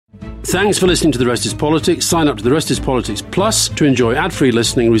Thanks for listening to The Rest is Politics. Sign up to The Rest is Politics Plus to enjoy ad-free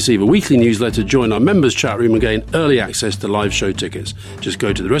listening, receive a weekly newsletter, join our members' chat room and gain early access to live show tickets. Just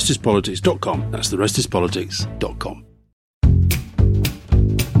go to therestispolitics.com. That's therestispolitics.com.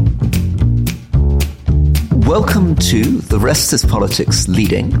 Welcome to The Rest is Politics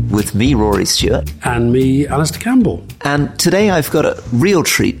Leading with me, Rory Stewart. And me, Alistair Campbell. And today I've got a real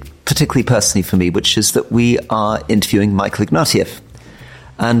treat, particularly personally for me, which is that we are interviewing Michael Ignatieff.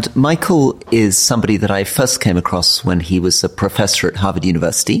 And Michael is somebody that I first came across when he was a professor at Harvard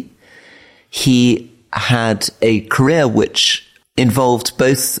University. He had a career which involved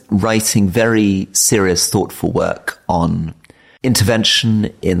both writing very serious, thoughtful work on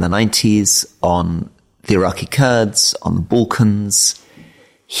intervention in the 90s, on the Iraqi Kurds, on the Balkans.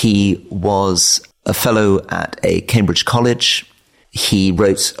 He was a fellow at a Cambridge college. He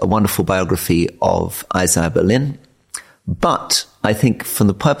wrote a wonderful biography of Isaiah Berlin. But I think from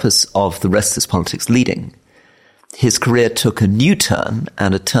the purpose of The Rest is Politics Leading, his career took a new turn,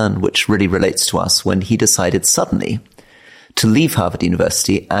 and a turn which really relates to us, when he decided suddenly to leave Harvard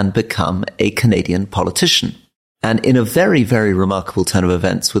University and become a Canadian politician. And in a very, very remarkable turn of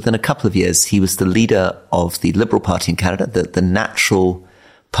events, within a couple of years, he was the leader of the Liberal Party in Canada, the natural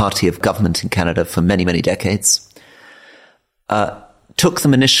party of government in Canada for many, many decades. Took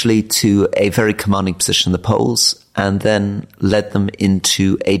them initially to a very commanding position in the polls, and then led them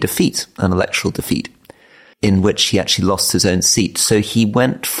into a defeat, an electoral defeat, in which he actually lost his own seat. So he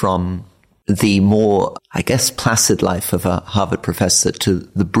went from the more, I guess, placid life of a Harvard professor to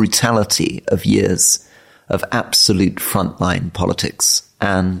the brutality of years of absolute frontline politics.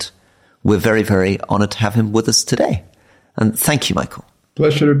 And we're very, very honored to have him with us today. And thank you, Michael.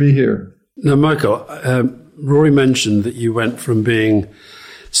 Pleasure to be here. Now, Michael, Rory mentioned that you went from being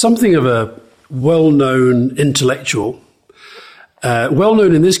something of a well-known intellectual,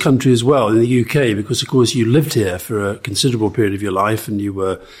 well-known in this country as well, in the UK, because, of course, you lived here for a considerable period of your life, and you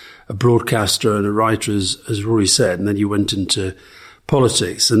were a broadcaster and a writer, as Rory said, and then you went into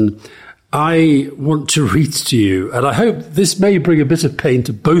politics. And I want to read to you, and I hope this may bring a bit of pain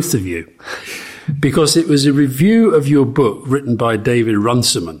to both of you, because it was a review of your book written by David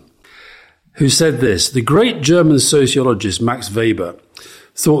Runciman, who said this: the great German sociologist Max Weber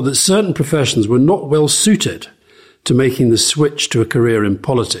thought that certain professions were not well suited to making the switch to a career in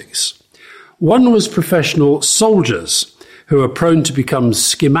politics. One was professional soldiers, who are prone to become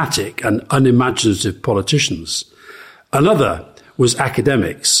schematic and unimaginative politicians. Another was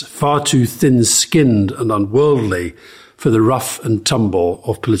academics, far too thin-skinned and unworldly for the rough and tumble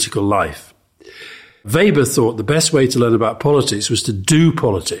of political life. Weber thought the best way to learn about politics was to do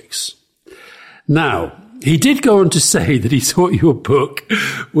politics. Now, he did go on to say that he thought your book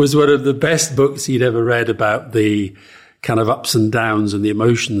was one of the best books he'd ever read about the kind of ups and downs and the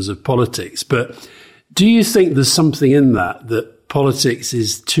emotions of politics. But do you think there's something in that politics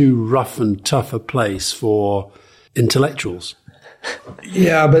is too rough and tough a place for intellectuals?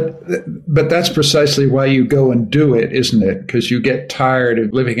 Yeah, but that's precisely why you go and do it, isn't it? Because you get tired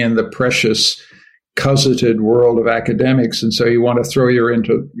of living in the precious, cosseted world of academics, and so you want to throw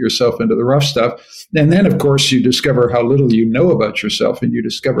yourself into the rough stuff. And then, of course, you discover how little you know about yourself, and you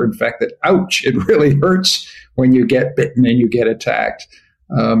discover, in fact, that, ouch, it really hurts when you get bitten and you get attacked.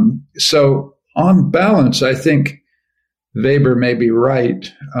 So on balance, I think Weber may be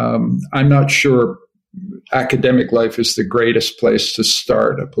right. I'm not sure academic life is the greatest place to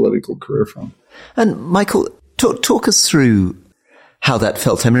start a political career from. And Michael, talk us through how that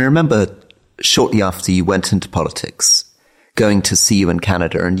felt. I mean, I remember shortly after you went into politics, going to see you in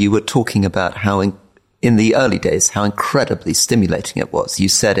Canada, and you were talking about how in the early days, how incredibly stimulating it was. You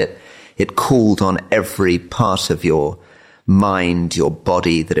said it called on every part of your mind, your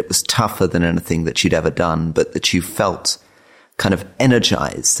body, that it was tougher than anything that you'd ever done, but that you felt kind of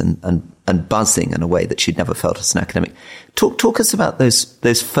energized and buzzing in a way that you'd never felt as an academic. Talk us about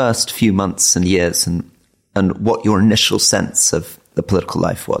those first few months and years and what your initial sense of the political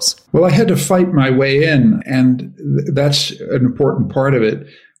life was. Well, I had to fight my way in, and that's an important part of it.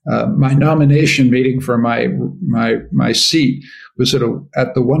 My nomination meeting for my seat was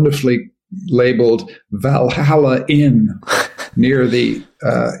at the wonderfully labeled Valhalla Inn near the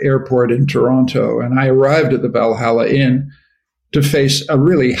airport in Toronto, and I arrived at the Valhalla Inn to face a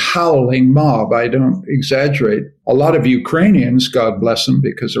really howling mob. I don't exaggerate. A lot of Ukrainians, God bless them,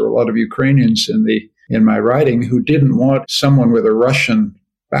 because there were a lot of Ukrainians in my writing who didn't want someone with a Russian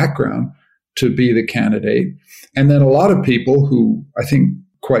background to be the candidate. And then a lot of people who, I think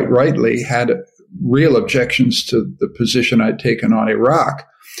quite rightly, had real objections to the position I'd taken on Iraq.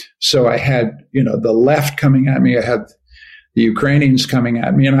 So I had, the left coming at me. I had the Ukrainians coming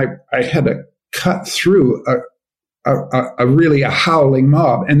at me, and I had to cut through a really howling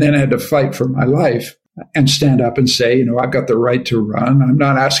mob, and then I had to fight for my life and stand up and say, I've got the right to run. I'm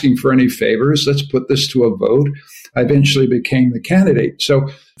not asking for any favors. Let's put this to a vote. I eventually became the candidate. So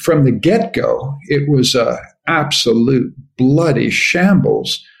from the get-go, it was a absolute bloody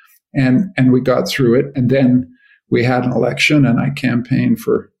shambles. And we got through it. And then we had an election, and I campaigned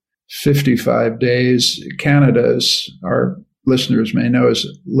for 55 days. Canada, as our listeners may know, is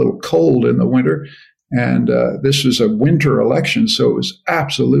a little cold in the winter. And this was a winter election, so it was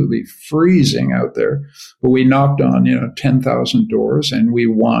absolutely freezing out there. But we knocked on, 10,000 doors, and we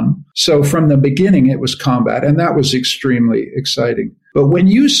won. So from the beginning, it was combat, and that was extremely exciting. But when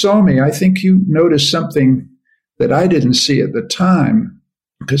you saw me, I think you noticed something that I didn't see at the time,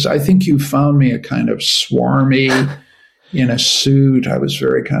 because I think you found me a kind of swarmy, in a suit. I was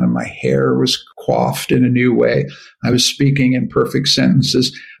very my hair was coiffed in a new way. I was speaking in perfect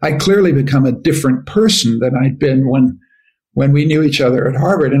sentences. I clearly become a different person than I'd been when we knew each other at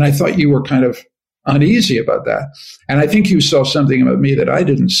Harvard. And I thought you were kind of uneasy about that. And I think you saw something about me that I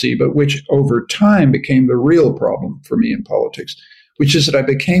didn't see, but which over time became the real problem for me in politics, which is that I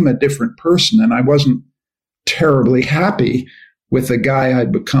became a different person, and I wasn't terribly happy with the guy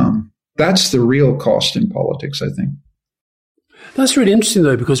I'd become. That's the real cost in politics, I think. That's really interesting,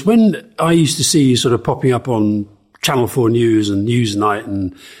 though, because when I used to see you sort of popping up on Channel 4 News and Newsnight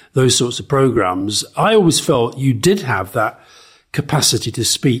and those sorts of programs, I always felt you did have that capacity to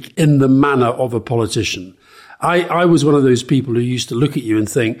speak in the manner of a politician. I was one of those people who used to look at you and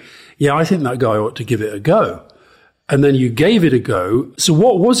think, yeah, I think that guy ought to give it a go. And then you gave it a go. So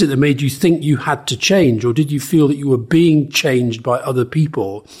what was it that made you think you had to change? Or did you feel that you were being changed by other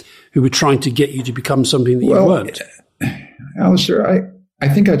people who were trying to get you to become something that you weren't? Alistair, I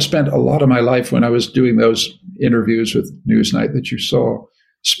think I'd spent a lot of my life when I was doing those interviews with Newsnight that you saw,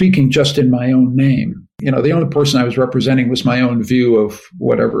 speaking just in my own name. The only person I was representing was my own view of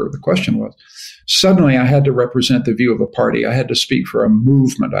whatever the question was. Suddenly, I had to represent the view of a party. I had to speak for a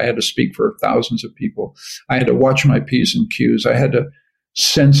movement. I had to speak for thousands of people. I had to watch my P's and Q's. I had to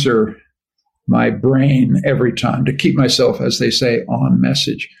censor my brain every time to keep myself, as they say, on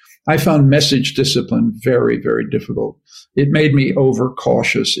message. I found message discipline very, very difficult. It made me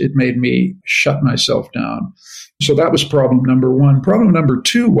overcautious. It made me shut myself down. So that was problem number one. Problem number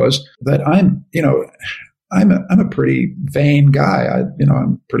two was that I'm a pretty vain guy.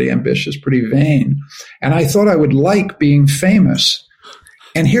 I'm pretty ambitious, pretty vain. And I thought I would like being famous.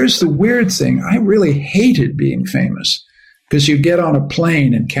 And here's the weird thing. I really hated being famous. Because you get on a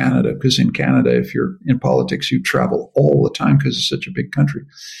plane in Canada, because in Canada, if you're in politics, you travel all the time because it's such a big country.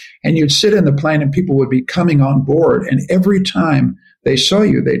 And you'd sit in the plane and people would be coming on board. And every time they saw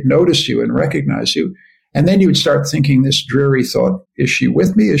you, they'd notice you and recognize you. And then you would start thinking this dreary thought, is she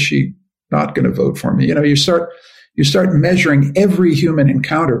with me? Is she not going to vote for me? You start measuring every human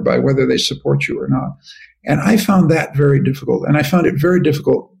encounter by whether they support you or not. And I found that very difficult. And I found it very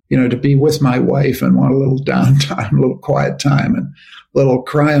difficult to be with my wife and want a little downtime, a little quiet time, and a little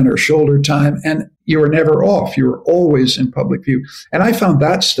cry on her shoulder time. And you were never off. You were always in public view. And I found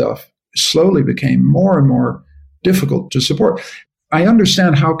that stuff slowly became more and more difficult to support. I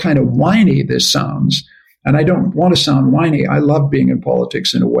understand how kind of whiny this sounds, and I don't want to sound whiny. I love being in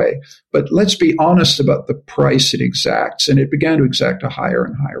politics in a way. But let's be honest about the price it exacts. And it began to exact a higher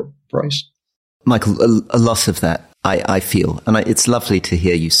and higher price. Michael, a lot of that, I feel, and it's lovely to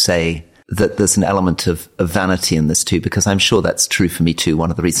hear you say that there's an element of vanity in this too, because I'm sure that's true for me too. One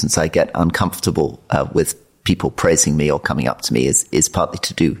of the reasons I get uncomfortable with people praising me or coming up to me is partly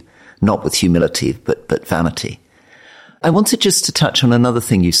to do not with humility, but vanity. I wanted just to touch on another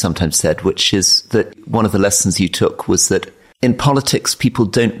thing you sometimes said, which is that one of the lessons you took was that in politics, people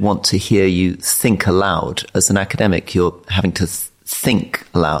don't want to hear you think aloud. As an academic, you're having to think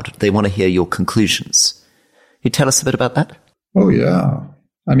aloud. They want to hear your conclusions. Can you tell us a bit about that? Oh, yeah.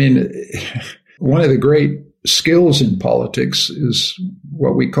 I mean, one of the great skills in politics is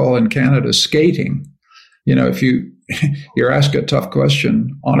what we call in Canada skating. If you're asked a tough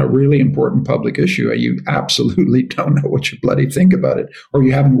question on a really important public issue, and you absolutely don't know what you bloody think about it, or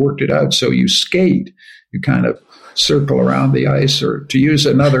you haven't worked it out, so you skate. You kind of circle around the ice, or to use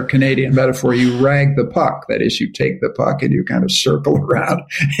another Canadian metaphor, you rag the puck. That is, you take the puck and you kind of circle around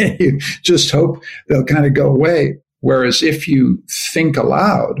and you just hope they'll kind of go away. Whereas if you think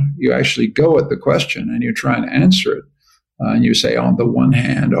aloud, you actually go at the question and you try and answer it. And you say, on the one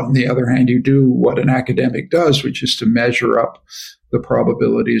hand, on the other hand, you do what an academic does, which is to measure up the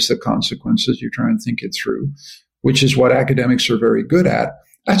probabilities, the consequences. You try and think it through, which is what academics are very good at.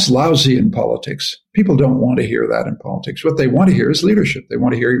 That's lousy in politics. People don't want to hear that in politics. What they want to hear is leadership. They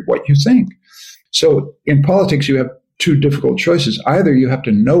want to hear what you think. So in politics, you have two difficult choices. Either you have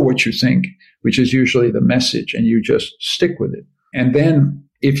to know what you think, which is usually the message, and you just stick with it. And then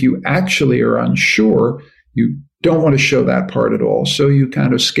if you actually are unsure, you don't want to show that part at all. So you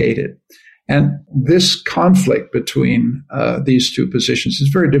kind of skate it. And this conflict between these two positions is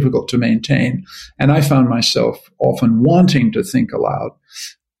very difficult to maintain. And I found myself often wanting to think aloud,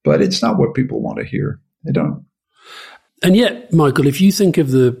 but it's not what people want to hear. They don't. And yet, Michael, if you think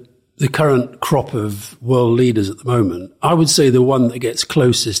of the current crop of world leaders at the moment, I would say the one that gets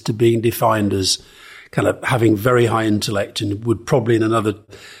closest to being defined as kind of having very high intellect and would probably in another,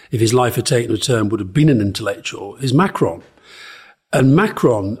 if his life had taken a turn, would have been an intellectual, is Macron. And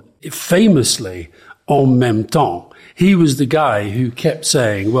Macron, famously, en même temps, he was the guy who kept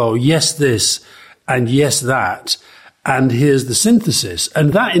saying, well, yes, this and yes, that, and here's the synthesis.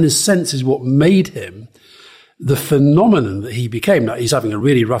 And that, in a sense, is what made him the phenomenon that he became. Now, he's having a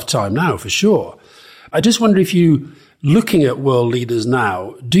really rough time now, for sure. I just wonder if you, looking at world leaders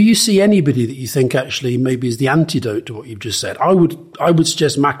now, do you see anybody that you think actually maybe is the antidote to what you've just said? I would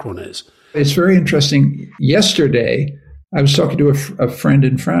suggest Macron is. It's very interesting. Yesterday, I was talking to a friend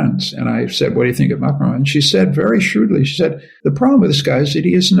in France, and I said, what do you think of Macron? And she said very shrewdly, she said, the problem with this guy is that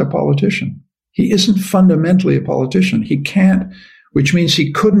he isn't a politician. He isn't fundamentally a politician. He can't, which means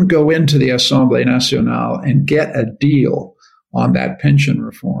he couldn't go into the Assemblée Nationale and get a deal on that pension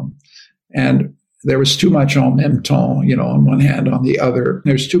reform. And there was too much en même temps, on one hand, on the other.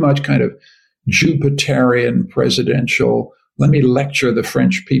 There's too much kind of Jupiterian presidential, let me lecture the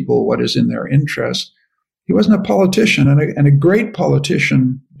French people what is in their interest. He wasn't a politician, and a great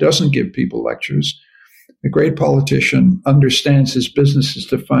politician doesn't give people lectures. A great politician understands his business is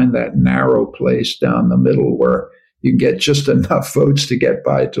to find that narrow place down the middle where you can get just enough votes to get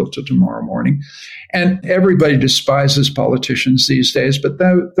by till tomorrow morning. And everybody despises politicians these days, but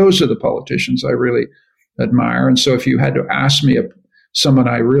those are the politicians I really admire. And so if you had to ask me someone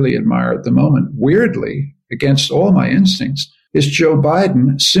I really admire at the moment, weirdly, against all my instincts, is Joe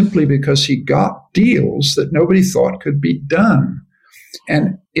Biden, simply because he got deals that nobody thought could be done.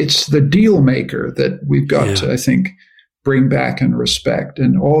 And it's the deal maker that we've got to, I think, bring back and respect.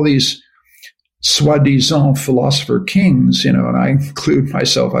 And all these soi-disant philosopher kings, and I include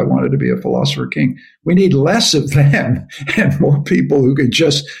myself, I wanted to be a philosopher king. We need less of them and more people who could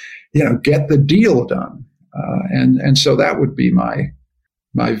just, get the deal done. And so that would be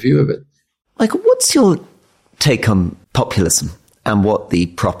my view of it. Like, what's your take on populism and what the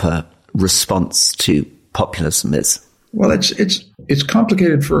proper response to populism is? Well, it's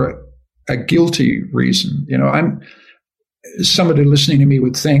complicated for a guilty reason. Somebody listening to me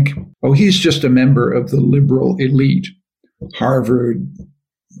would think, oh, he's just a member of the liberal elite. Harvard,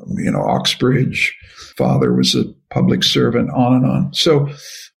 Oxbridge, father was a public servant, on and on. So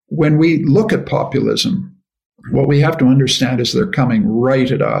when we look at populism, what we have to understand is they're coming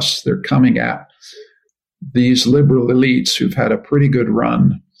right at us. They're coming at these liberal elites who've had a pretty good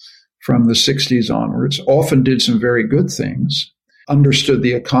run from the 60s onwards, often did some very good things, understood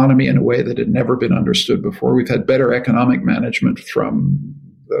the economy in a way that had never been understood before. We've had better economic management from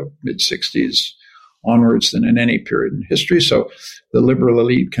the mid-60s onwards than in any period in history. So the liberal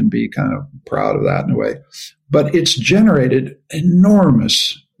elite can be kind of proud of that in a way. But it's generated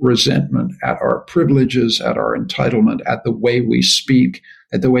enormous resentment at our privileges, at our entitlement, at the way we speak,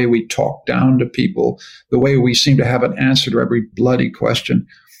 at the way we talk down to people, the way we seem to have an answer to every bloody question.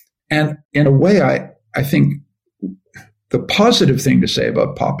 And in a way, I think the positive thing to say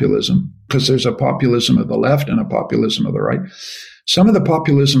about populism, because there's a populism of the left and a populism of the right, some of the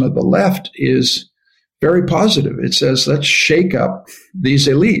populism of the left is very positive. It says, let's shake up these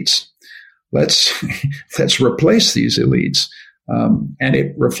elites. Let's replace these elites. And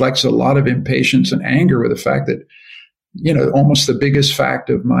it reflects a lot of impatience and anger with the fact that, almost the biggest fact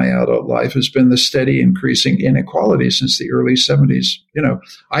of my adult life has been the steady increasing inequality since the early 70s.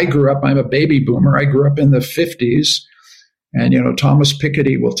 I'm a baby boomer. I grew up in the 50s. And, Thomas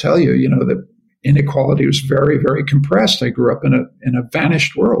Piketty will tell you, that inequality was very, very compressed. I grew up in a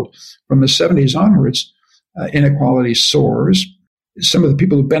vanished world. From the 70s onwards, inequality soars. Some of the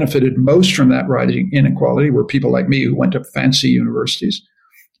people who benefited most from that rising inequality were people like me who went to fancy universities.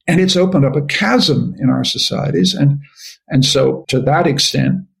 And it's opened up a chasm in our societies. And so to that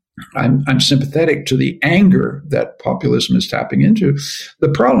extent, I'm sympathetic to the anger that populism is tapping into. The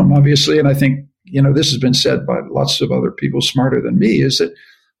problem, obviously, and I think, this has been said by lots of other people smarter than me, is that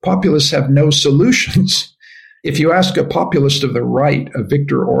populists have no solutions. If you ask a populist of the right, a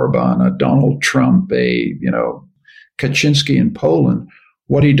Viktor Orban, a Donald Trump, a, Kaczynski in Poland,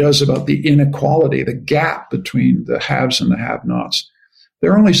 what he does about the inequality, the gap between the haves and the have-nots.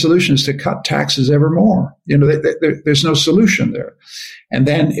 Their only solution is to cut taxes ever more. There's no solution there. And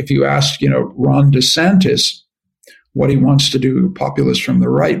then if you ask, Ron DeSantis what he wants to do, populist from the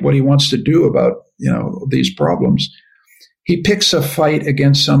right, what he wants to do about, these problems, he picks a fight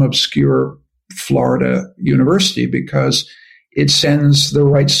against some obscure Florida university because it sends the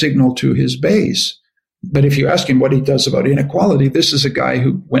right signal to his base. But if you ask him what he does about inequality, this is a guy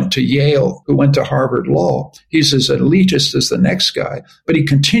who went to Yale, who went to Harvard Law. He's as elitist as the next guy, but he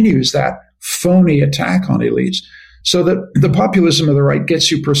continues that phony attack on elites. So that the populism of the right gets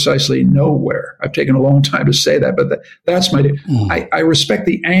you precisely nowhere. I've taken a long time to say that, but that's my... I respect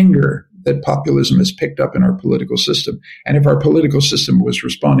the anger that populism has picked up in our political system. And if our political system was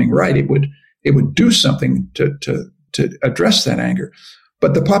responding right, it would do something to address that anger.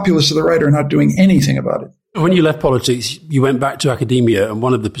 But the populists of the right are not doing anything about it. When you left politics, you went back to academia, and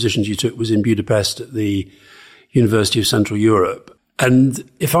one of the positions you took was in Budapest at the University of Central Europe. And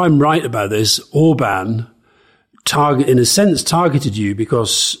if I'm right about this, Orban, in a sense, targeted you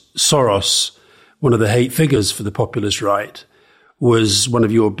because Soros, one of the hate figures for the populist right, was one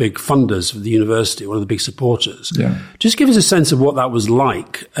of your big funders for the university, one of the big supporters. Yeah. Just give us a sense of what that was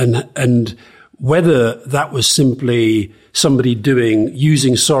like and whether that was simply somebody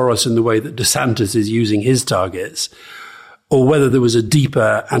using Soros in the way that DeSantis is using his targets, or whether there was a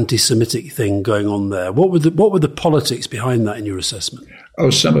deeper anti-Semitic thing going on there. What were the politics behind that in your assessment?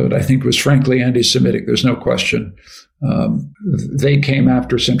 Oh, some of it, I think, was frankly anti-Semitic. There's no question. They came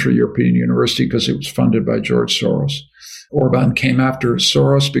after Central European University because it was funded by George Soros. Orban came after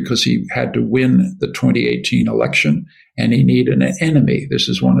Soros because he had to win the 2018 election, and he needed an enemy. This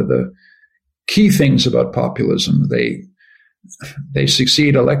is one of the key things about populism. They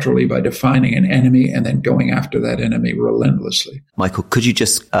succeed electorally by defining an enemy and then going after that enemy relentlessly. Michael, could you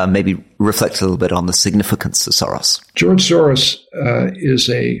just maybe reflect a little bit on the significance of Soros? George Soros is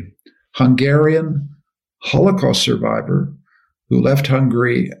a Hungarian Holocaust survivor who left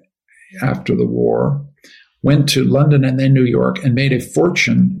Hungary after the war, went to London and then New York, and made a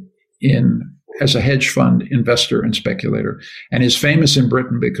fortune as a hedge fund investor and speculator, and is famous in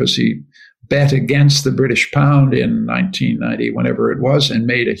Britain because he bet against the British pound in 1990, whenever it was, and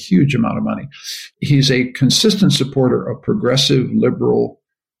made a huge amount of money. He's a consistent supporter of progressive, liberal,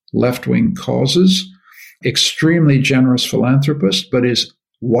 left-wing causes, extremely generous philanthropist, but is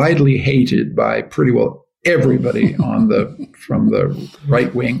widely hated by pretty well everybody from the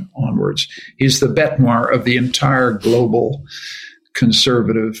right wing onwards. He's the bête noire of the entire global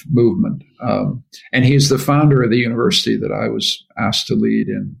conservative movement. And he's the founder of the university that I was asked to lead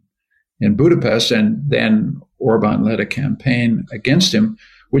in Budapest, and then Orban led a campaign against him,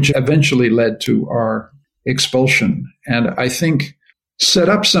 which eventually led to our expulsion. And I think set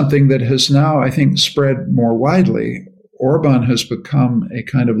up something that has now, I think, spread more widely. Orban has become a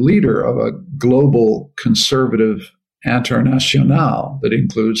kind of leader of a global conservative international that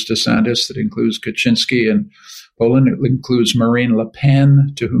includes DeSantis, that includes Kaczynski in Poland, it includes Marine Le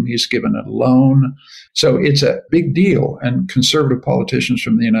Pen, to whom he's given a loan. So it's a big deal. And conservative politicians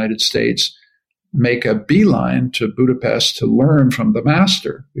from the United States make a beeline to Budapest to learn from the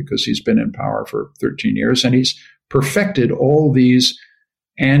master, because he's been in power for 13 years and he's perfected all these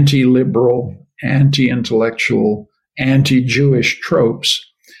anti-liberal, anti-intellectual, anti-Jewish tropes.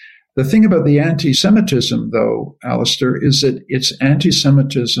 The thing about the anti-Semitism, though, Alistair, is that it's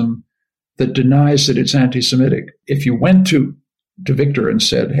anti-Semitism that denies that it's anti-Semitic. If you went to Victor and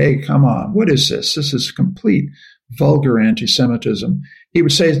said, hey, come on, what is this? This is complete vulgar anti-Semitism. He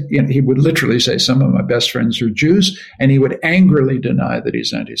would say, he would literally say, some of my best friends are Jews, and he would angrily deny that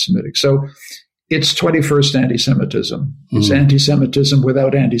he's anti-Semitic. So it's 21st anti-Semitism. It's anti-Semitism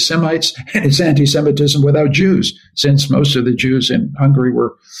without anti-Semites, and it's anti-Semitism without Jews, since most of the Jews in Hungary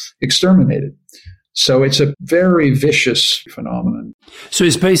were exterminated. So it's a very vicious phenomenon. So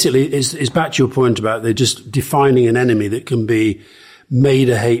it's basically, it's back to your point about they're just defining an enemy that can be made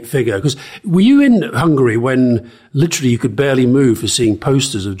a hate figure. Because were you in Hungary when literally you could barely move for seeing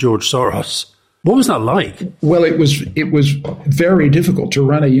posters of George Soros? What was that like? Well, it was very difficult to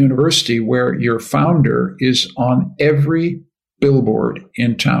run a university where your founder is on every billboard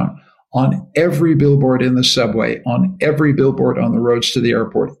in town, on every billboard in the subway, on every billboard on the roads to the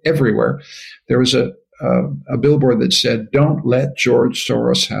airport, everywhere. There was a billboard that said, "Don't let George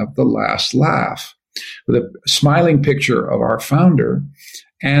Soros have the last laugh," with a smiling picture of our founder.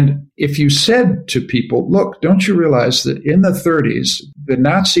 And if you said to people, look, don't you realize that in the 30s, the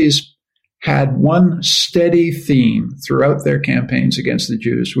Nazis had one steady theme throughout their campaigns against the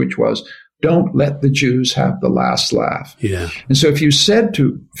Jews, which was don't let the Jews have the last laugh. Yeah. And so if you said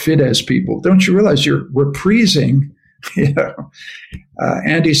to Fidesz people, don't you realize you're reprising,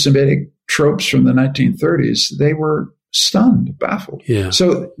 anti-Semitic tropes from the 1930s? They were stunned, baffled. Yeah.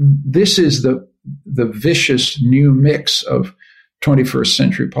 So this is the vicious new mix of 21st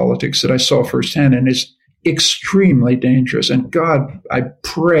century politics that I saw firsthand, and it's extremely dangerous. And God, I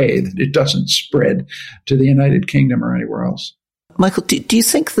pray that it doesn't spread to the United Kingdom or anywhere else. Michael, do you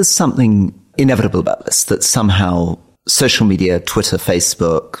think there's something inevitable about this, that somehow social media, Twitter,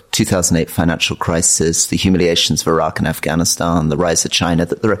 Facebook, 2008 financial crisis, the humiliations of Iraq and Afghanistan, the rise of China,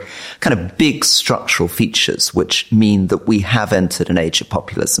 that there are kind of big structural features which mean that we have entered an age of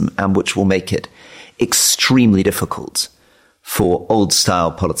populism and which will make it extremely difficult for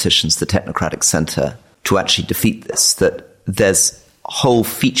old-style politicians, the technocratic centre, to actually defeat this, that there's whole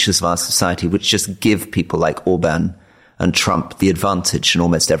features of our society which just give people like Orban and Trump the advantage in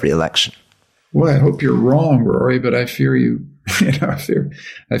almost every election? Well, I hope you're wrong, Rory, but I fear you. I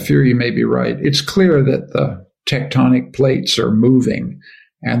fear you may be right. It's clear that the tectonic plates are moving,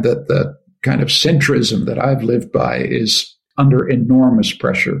 and that the kind of centrism that I've lived by is under enormous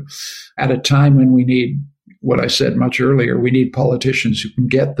pressure at a time when we need what I said much earlier. We need politicians who can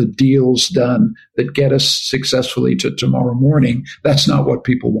get the deals done that get us successfully to tomorrow morning. That's not what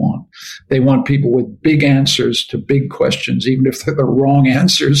people want. They want people with big answers to big questions, even if they're the wrong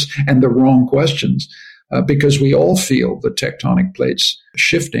answers and the wrong questions, because we all feel the tectonic plates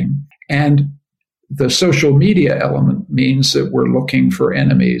shifting. And the social media element means that we're looking for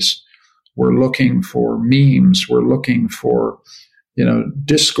enemies. We're looking for memes. We're looking for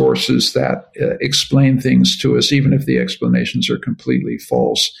discourses that explain things to us, even if the explanations are completely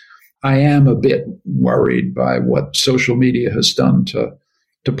false. I am a bit worried by what social media has done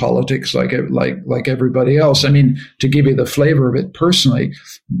to politics, like everybody else. I mean, to give you the flavor of it personally,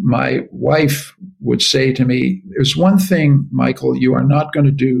 my wife would say to me, "There's one thing, Michael, you are not going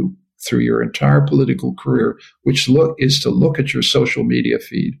to do through your entire political career, which is to look at your social media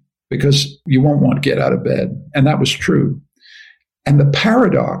feed, because you won't want to get out of bed." And that was true. And the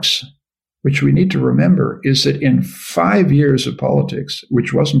paradox, which we need to remember, is that in 5 years of politics,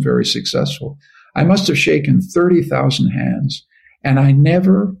 which wasn't very successful, I must have shaken 30,000 hands, and I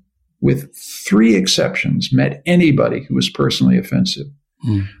never, with 3 exceptions, met anybody who was personally offensive.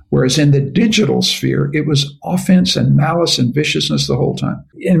 Whereas in the digital sphere, it was offense and malice and viciousness the whole time.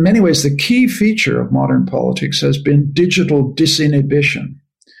 In many ways, the key feature of modern politics has been digital disinhibition,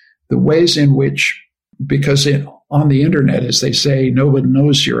 the ways in which, because on the internet, as they say, nobody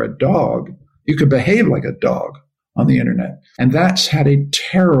knows you're a dog. You could behave like a dog on the internet. And that's had a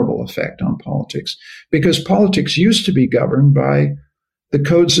terrible effect on politics, because politics used to be governed by the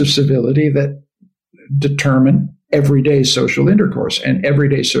codes of civility that determine everyday social intercourse. And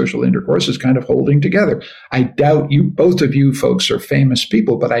everyday social intercourse is kind of holding together. I doubt both of you folks are famous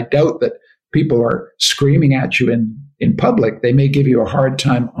people, but I doubt that people are screaming at you in public. They may give you a hard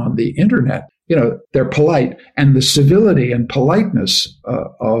time on the internet. They're polite, and the civility and politeness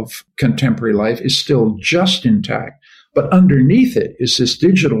of contemporary life is still just intact. But underneath it is this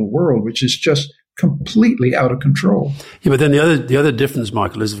digital world, which is just completely out of control. Yeah, but then the other difference,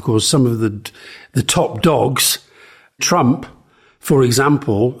 Michael, is, of course, some of the top dogs, Trump, for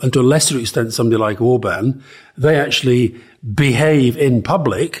example, and to a lesser extent somebody like Orban, they actually behave in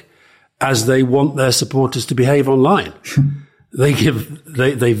public as they want their supporters to behave online. They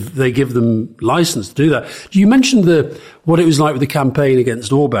give them license to do that. You mentioned what it was like with the campaign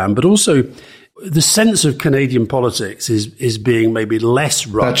against Orban, but also the sense of Canadian politics is being maybe less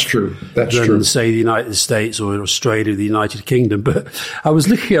rough. That's true. Than, say, the United States or Australia, the United Kingdom. But I was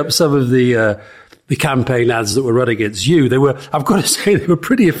looking up some of the campaign ads that were run against you. I've got to say, they were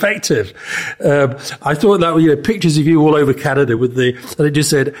pretty effective. I thought that were, pictures of you all over Canada and it just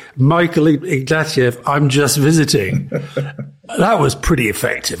said, "Michael Ignatieff, I'm just visiting." That was pretty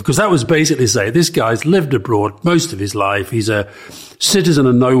effective, because that was basically saying, this guy's lived abroad most of his life. He's a citizen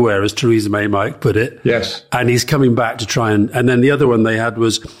of nowhere, as Theresa May might put it. Yes. And he's coming back to try and then the other one they had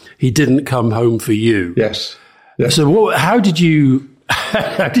was, "He didn't come home for you." Yes. So how did you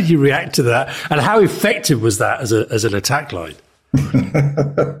react to that? And how effective was that as an attack line?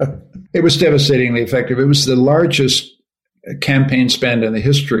 It was devastatingly effective. It was the largest campaign spend in the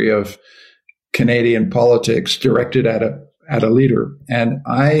history of Canadian politics directed at a leader. And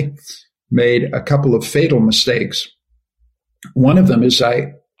I made a couple of fatal mistakes. One of them is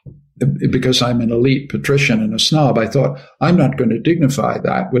because I'm an elite patrician and a snob, I thought, I'm not going to dignify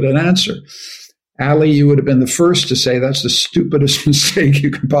that with an answer. Ali, you would have been the first to say that's the stupidest mistake you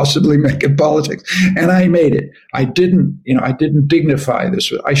can possibly make in politics. And I made it. I didn't dignify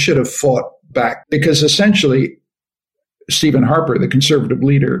this. I should have fought back, because essentially Stephen Harper, the Conservative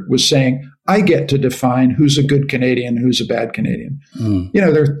leader, was saying, I get to define who's a good Canadian, who's a bad Canadian.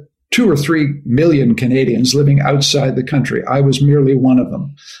 There are 2 or 3 million Canadians living outside the country. I was merely one of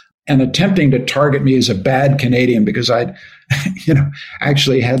them. And attempting to target me as a bad Canadian because I'd,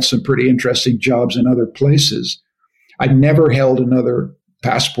 actually had some pretty interesting jobs in other places. I never held another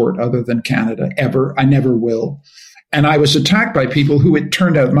passport other than Canada, ever. I never will. And I was attacked by people who, it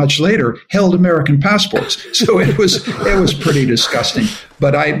turned out much later, held American passports. So it was pretty disgusting.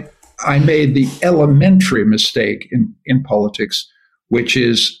 But I made the elementary mistake in politics, which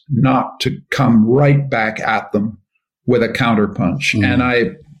is not to come right back at them with a counterpunch. And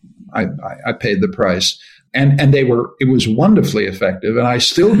I paid the price. And it was wonderfully effective. And I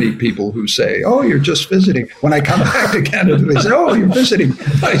still meet people who say, oh, you're just visiting. When I come back to Canada, they say, oh, you're visiting.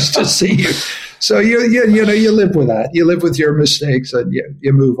 Nice to see you. So you live with that. You live with your mistakes and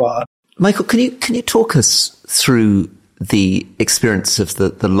you move on. Michael, can you talk us through the experience of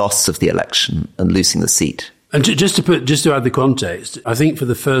the loss of the election and losing the seat? And just to add the context, I think for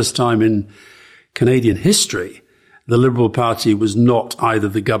the first time in Canadian history, the Liberal Party was not either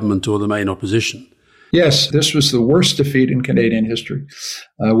the government or the main opposition. Yes, this was the worst defeat in Canadian history.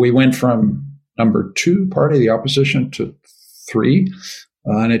 We went from number 2 party, the opposition, to 3.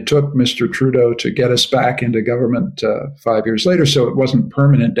 And it took Mr. Trudeau to get us back into government 5 years later. So it wasn't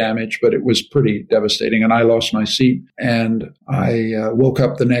permanent damage, but it was pretty devastating. And I lost my seat. And I woke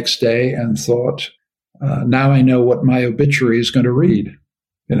up the next day and thought, now I know what my obituary is going to read.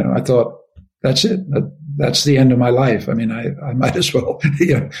 I thought, that's it. That's the end of my life. I mean, I might as well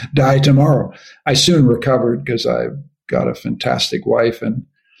die tomorrow. I soon recovered because I've got a fantastic wife.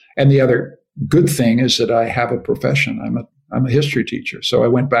 And the other good thing is that I have a profession. I'm a history teacher. So I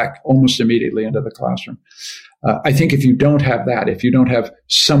went back almost immediately into the classroom. I think if you don't have that, if you don't have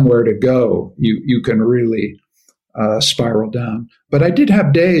somewhere to go, you can really spiral down. But I did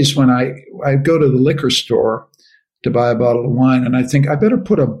have days when I go to the liquor store to buy a bottle of wine, and I think I better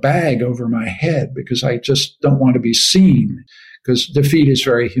put a bag over my head because I just don't want to be seen, because defeat is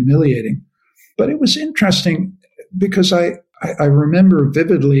very humiliating. But it was interesting because I remember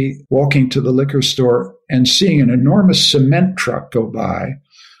vividly walking to the liquor store and seeing an enormous cement truck go by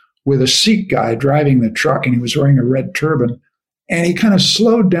with a Sikh guy driving the truck, and he was wearing a red turban. And he kind of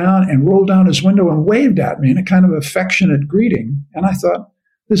slowed down and rolled down his window and waved at me in a kind of affectionate greeting. And I thought,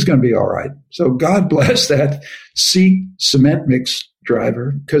 this is going to be all right. So God bless that Sikh cement mix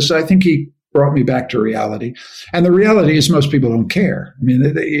driver, because I think he brought me back to reality. And the reality is most people don't care. I mean,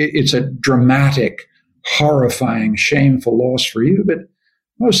 it's a dramatic, horrifying, shameful loss for you, but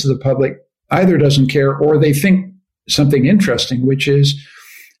most of the public either doesn't care or they think something interesting, which is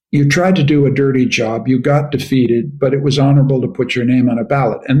you tried to do a dirty job, you got defeated, but it was honorable to put your name on a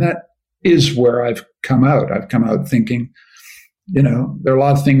ballot. And that is where I've come out. I've come out thinking, there are a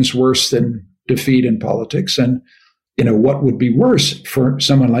lot of things worse than defeat in politics. And, what would be worse for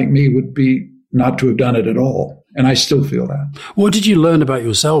someone like me would be not to have done it at all. And I still feel that. What did you learn about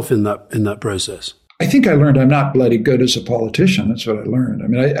yourself in that process? I think I learned I'm not bloody good as a politician. That's what I learned. I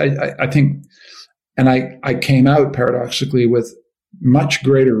mean, I think, and I came out paradoxically with much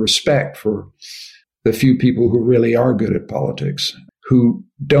greater respect for the few people who really are good at politics, who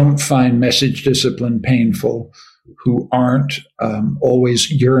don't find message discipline painful, who aren't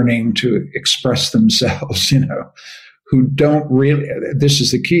always yearning to express themselves, who don't really, this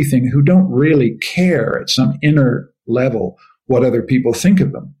is the key thing, who don't really care at some inner level what other people think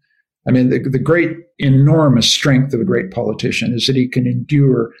of them. I mean, the great, enormous strength of a great politician is that he can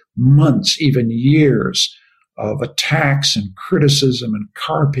endure months, even years of attacks and criticism and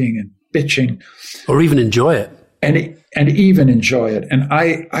carping and bitching. Or even enjoy it. And even enjoy it. And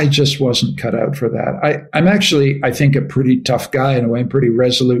I just wasn't cut out for that. I'm actually, I think, a pretty tough guy in a way. I'm pretty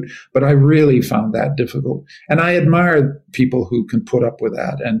resolute, but I really found that difficult. And I admire people who can put up with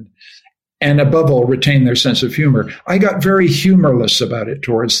that and above all, retain their sense of humor. I got very humorless about it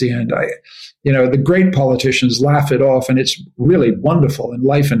towards the end. The great politicians laugh it off, and it's really wonderful and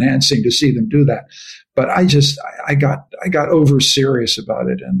life enhancing to see them do that. But I got over serious about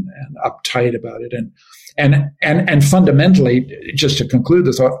it and uptight about it. And fundamentally, just to conclude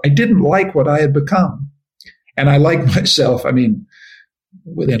the thought, I didn't like what I had become. And I like myself, I mean,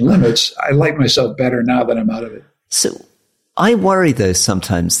 within limits, I like myself better now that I'm out of it. So I worry, though,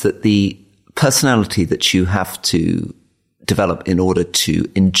 sometimes that the personality that you have to develop in order to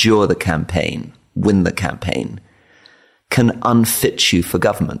endure the campaign, win the campaign, can unfit you for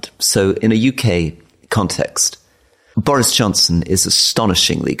government. So in a UK context, Boris Johnson is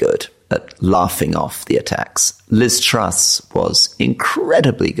astonishingly good at laughing off the attacks. Liz Truss was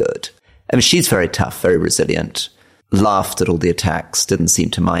incredibly good. I mean, she's very tough, very resilient, laughed at all the attacks, didn't seem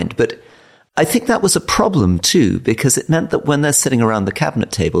to mind. But I think that was a problem too, because it meant that when they're sitting around the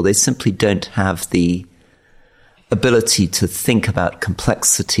cabinet table, they simply don't have the ability to think about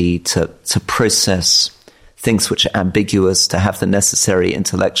complexity, to process things which are ambiguous, to have the necessary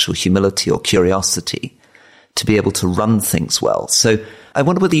intellectual humility or curiosity to be able to run things well. So I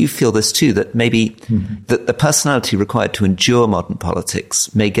wonder whether you feel this too, that maybe that the personality required to endure modern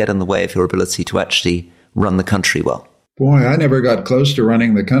politics may get in the way of your ability to actually run the country well. Boy, I never got close to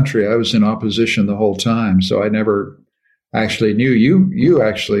running the country. I was in opposition the whole time, so I never actually knew. You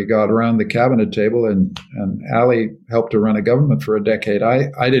actually got around the cabinet table, and Ali helped to run a government for a decade.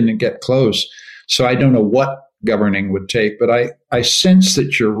 I didn't get close, so I don't know what governing would take, but I sense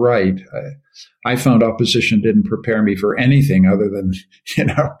that you're right. I found opposition didn't prepare me for anything other than,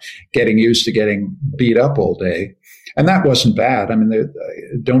 getting used to getting beat up all day. And that wasn't bad. I mean,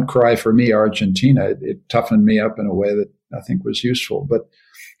 don't cry for me, Argentina. It toughened me up in a way that I think was useful. But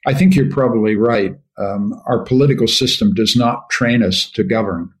I think you're probably right. Our political system does not train us to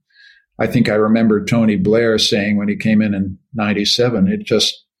govern. I think I remember Tony Blair saying when he came in 97,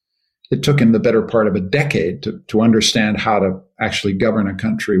 it took him the better part of a decade to understand how to actually govern a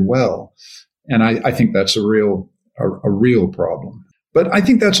country well. And I think that's a real problem. But I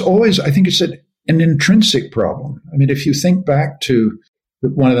think it's an intrinsic problem. I mean, if you think back to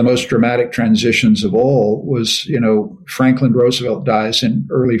one of the most dramatic transitions of all was, Franklin Roosevelt dies in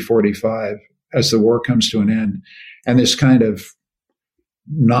early 45 as the war comes to an end. And this kind of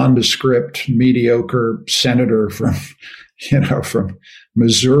nondescript, mediocre senator from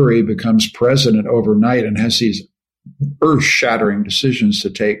Missouri becomes president overnight and has these earth-shattering decisions to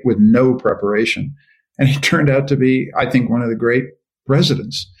take with no preparation. And he turned out to be, I think, one of the great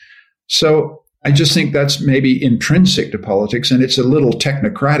presidents. So I just think that's maybe intrinsic to politics, and it's a little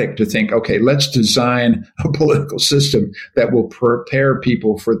technocratic to think, okay, let's design a political system that will prepare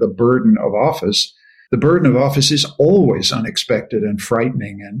people for the burden of office. The burden of office is always unexpected and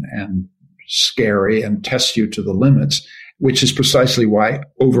frightening and scary and tests you to the limits, which is precisely why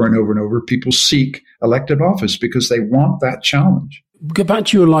over and over and over people seek elective office, because they want that challenge. Go back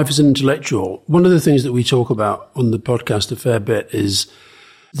to your life as an intellectual. One of the things that we talk about on the podcast a fair bit is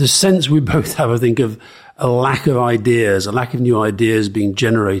the sense we both have, I think, of a lack of ideas, a lack of new ideas being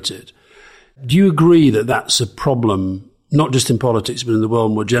generated. Do you agree that that's a problem, not just in politics, but in the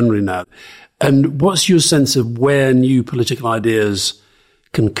world more generally now? And what's your sense of where new political ideas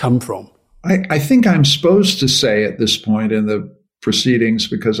can come from? I think I'm supposed to say at this point in the proceedings,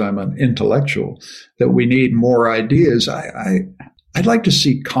 because I'm an intellectual, that we need more ideas. I'd like to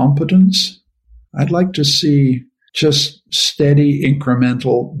see competence. I'd like to see just steady,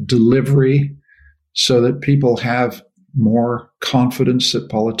 incremental delivery so that people have more confidence that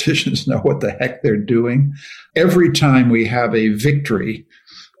politicians know what the heck they're doing. Every time we have a victory,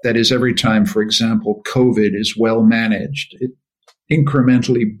 that is every time, for example, COVID is well managed, it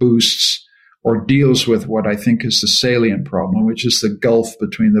incrementally boosts or deals with what I think is the salient problem, which is the gulf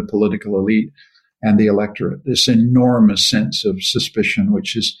between the political elite and the electorate, this enormous sense of suspicion,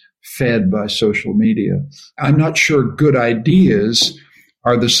 which is fed by social media. I'm not sure good ideas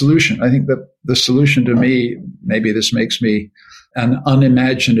are the solution. I think that the solution to me, maybe this makes me an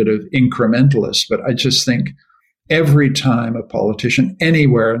unimaginative incrementalist, but I just think every time a politician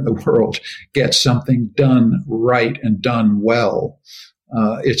anywhere in the world gets something done right and done well,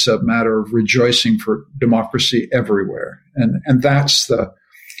 it's a matter of rejoicing for democracy everywhere. And that's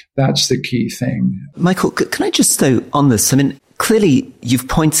the key thing. Michael, can I just, though, on this, I mean, clearly you've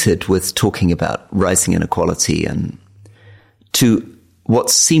pointed with talking about rising inequality and to what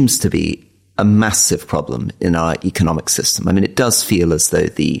seems to be a massive problem in our economic system. I mean, it does feel as though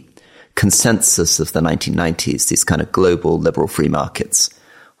the consensus of the 1990s, these kind of global liberal free markets,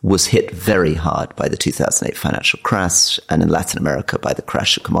 was hit very hard by the 2008 financial crash, and in Latin America by the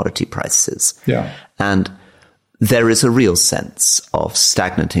crash of commodity prices. Yeah. And there is a real sense of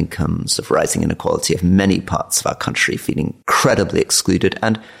stagnant incomes, of rising inequality, of many parts of our country feeling incredibly excluded,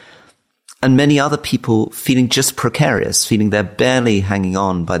 and many other people feeling just precarious, feeling they're barely hanging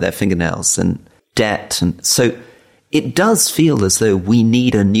on by their fingernails, and debt. And so it does feel as though we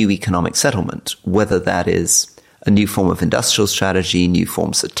need a new economic settlement, whether that is a new form of industrial strategy, new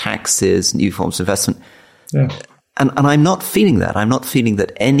forms of taxes, new forms of investment. Yeah. And I'm not feeling that. I'm not feeling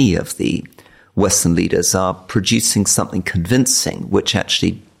that any of the Western leaders are producing something convincing which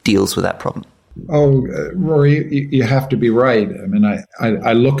actually deals with that problem. Oh, Rory, you have to be right. I mean,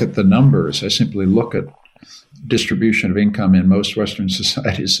 I look at the numbers. I simply look at distribution of income in most Western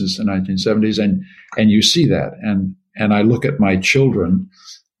societies since the 1970s, and you see that. And I look at my children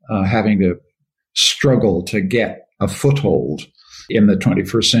having to struggle to get a foothold in the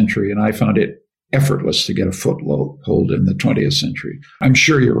 21st century, and I found it effortless to get a foothold in the 20th century. I'm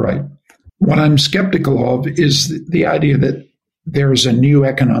sure you're right. What I'm skeptical of is the idea that there is a new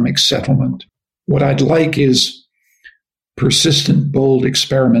economic settlement. What I'd like is persistent, bold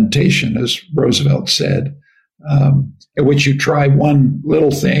experimentation, as Roosevelt said, at which you try one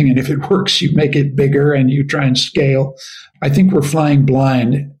little thing, and if it works, you make it bigger and you try and scale. I think we're flying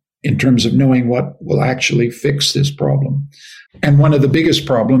blind in terms of knowing what will actually fix this problem. And one of the biggest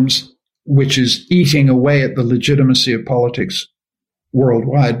problems, which is eating away at the legitimacy of politics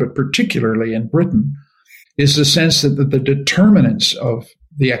worldwide, but particularly in Britain, is the sense that the determinants of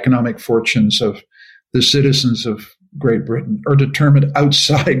the economic fortunes of the citizens of Great Britain are determined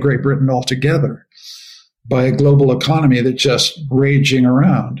outside Great Britain altogether by a global economy that's just raging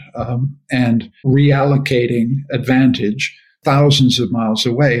around and reallocating advantage thousands of miles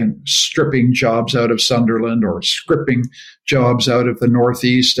away and stripping jobs out of Sunderland or stripping jobs out of the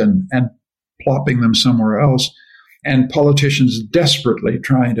Northeast and plopping them somewhere else. And politicians desperately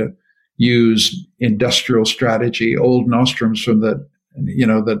trying to use industrial strategy, old nostrums from the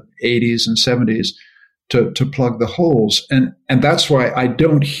 80s and 70s to plug the holes. And that's why I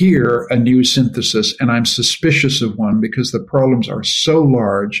don't hear a new synthesis, and I'm suspicious of one, because the problems are so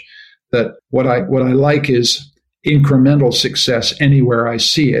large that what I like is incremental success anywhere I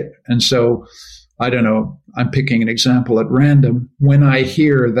see it. And so, I don't know, I'm picking an example at random. When I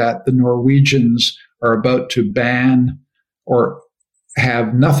hear that the Norwegians are about to ban or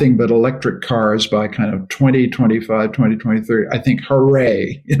have nothing but electric cars by kind of 2025, 2030, I think,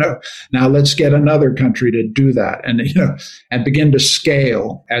 hooray, now let's get another country to do that and begin to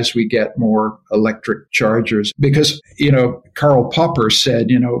scale as we get more electric chargers. Because, Karl Popper said,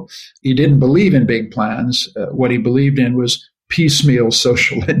 he didn't believe in big plans. What he believed in was piecemeal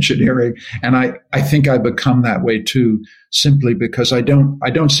social engineering. And I think I become that way too, simply because I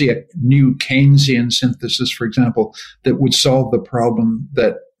don't see a new Keynesian synthesis, for example, that would solve the problem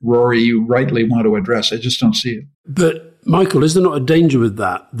that, Rory, you rightly want to address. I just don't see it. But Michael, is there not a danger with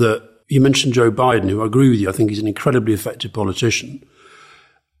that you mentioned Joe Biden, who I agree with you, I think he's an incredibly effective politician.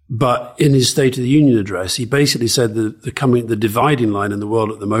 But in his State of the Union address, he basically said that the dividing line in the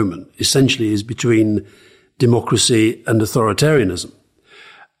world at the moment essentially is between democracy and authoritarianism.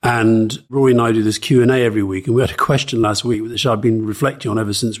 And Rory and I do this Q&A every week, and we had a question last week, which I've been reflecting on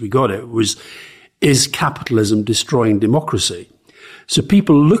ever since we got it, was, is capitalism destroying democracy? So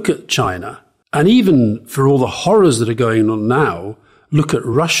people look at China, and even for all the horrors that are going on now, look at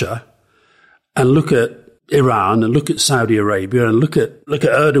Russia, and look at Iran, and look at Saudi Arabia, and look at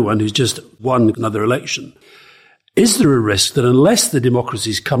Erdogan, who's just won another election. Is there a risk that unless the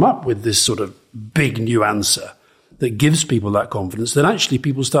democracies come up with this sort of big new answer that gives people that confidence, then actually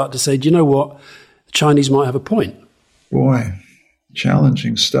people start to say, do you know what? The Chinese might have a point. Boy,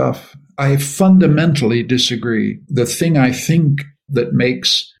 challenging stuff. I fundamentally disagree. The thing I think that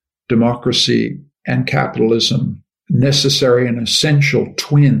makes democracy and capitalism necessary and essential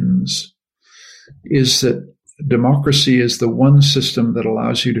twins is that democracy is the one system that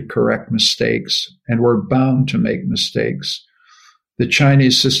allows you to correct mistakes, and we're bound to make mistakes. The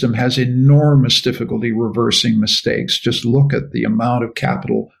Chinese system has enormous difficulty reversing mistakes. Just look at the amount of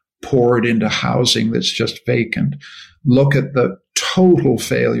capital poured into housing that's just vacant. Look at the total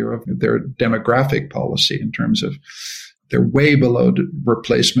failure of their demographic policy in terms of they're way below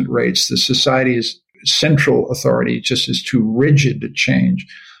replacement rates. The society's central authority just is too rigid to change.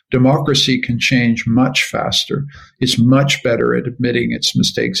 Democracy can change much faster. It's much better at admitting its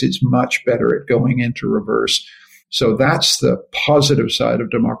mistakes. It's much better at going into reverse. So that's the positive side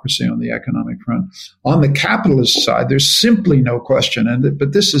of democracy on the economic front. On the capitalist side, there's simply no question.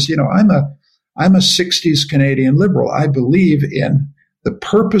 But this is, I'm a 60s Canadian liberal. I believe in the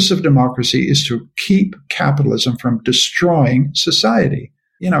purpose of democracy is to keep capitalism from destroying society.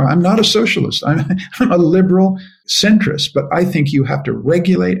 I'm not a socialist. I'm a liberal centrist, but I think you have to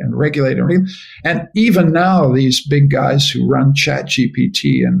regulate and regulate and regulate. And even now, these big guys who run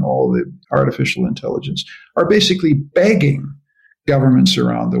ChatGPT and all the artificial intelligence are basically begging governments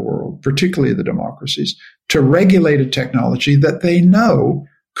around the world, particularly the democracies, to regulate a technology that they know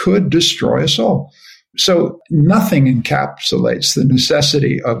could destroy us all. So nothing encapsulates the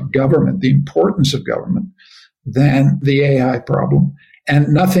necessity of government, the importance of government, than the AI problem. And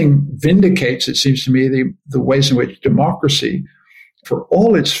nothing vindicates, it seems to me, the ways in which democracy, for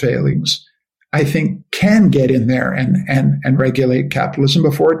all its failings, I think, can get in there and regulate capitalism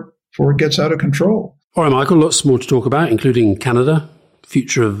before it gets out of control. All right, Michael, lots more to talk about, including Canada,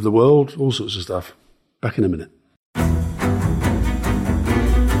 future of the world, all sorts of stuff. Back in a minute.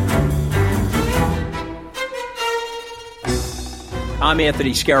 I'm Anthony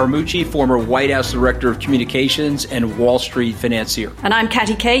Scaramucci, former White House Director of Communications and Wall Street financier. And I'm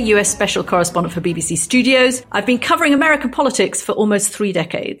Katty Kay, US Special Correspondent for BBC Studios. I've been covering American politics for almost 3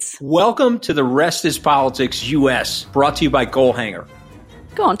 decades. Welcome to The Rest is Politics US, brought to you by Goalhanger.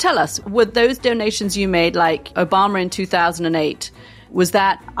 Go on, tell us, were those donations you made, like Obama in 2008, was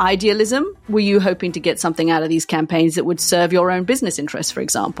that idealism? Were you hoping to get something out of these campaigns that would serve your own business interests, for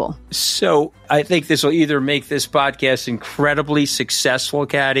example? So I think this will either make this podcast incredibly successful,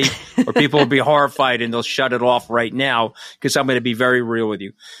 Katty, or people will be horrified and they'll shut it off right now because I'm going to be very real with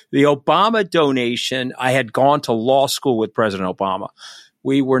you. The Obama donation, I had gone to law school with President Obama.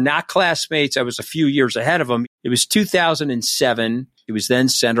 We were not classmates. I was a few years ahead of him. It was 2007. He was then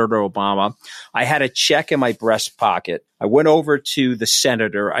Senator Obama. I had a check in my breast pocket. I went over to the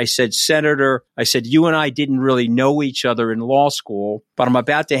senator. I said, Senator, you and I didn't really know each other in law school, but I'm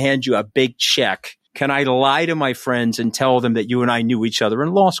about to hand you a big check. Can I lie to my friends and tell them that you and I knew each other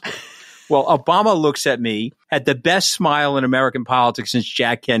in law school? Well, Obama looks at me, had the best smile in American politics since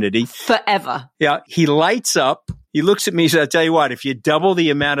Jack Kennedy. Forever. Yeah. He lights up. He looks at me and says, I'll tell you what, if you double the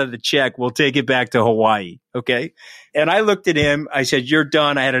amount of the check, we'll take it back to Hawaii. Okay. And I looked at him. I said, you're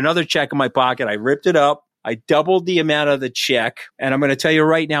done. I had another check in my pocket. I ripped it up. I doubled the amount of the check. And I'm going to tell you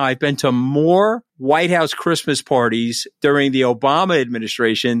right now, I've been to more White House Christmas parties during the Obama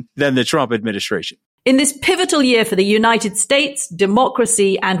administration than the Trump administration. In this pivotal year for the United States,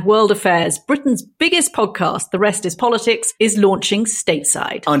 democracy, and world affairs, Britain's biggest podcast, The Rest is Politics, is launching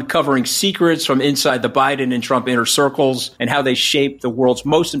stateside. Uncovering secrets from inside the Biden and Trump inner circles and how they shape the world's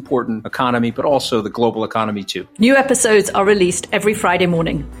most important economy, but also the global economy too. New episodes are released every Friday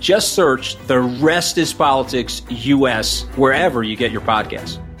morning. Just search The Rest is Politics US wherever you get your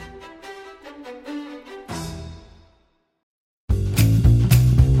podcasts.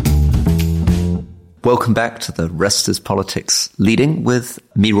 Welcome back to The Rest is Politics, leading with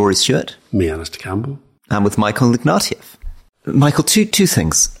me, Rory Stewart. Me, Alistair Campbell. And with Michael Ignatieff. Michael, two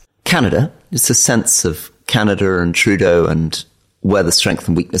things. Canada, it's a sense of Canada and Trudeau and where the strengths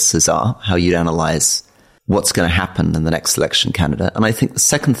and weaknesses are, how you'd analyze what's going to happen in the next election in Canada. And I think the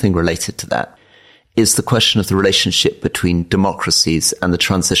second thing related to that is the question of the relationship between democracies and the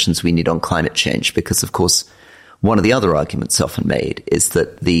transitions we need on climate change. Because, of course, one of the other arguments often made is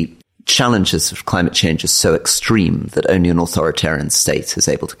that the challenges of climate change are so extreme that only an authoritarian state is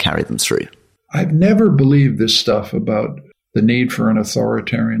able to carry them through. I've never believed this stuff about the need for an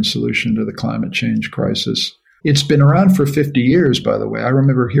authoritarian solution to the climate change crisis. It's been around for 50 years, by the way. I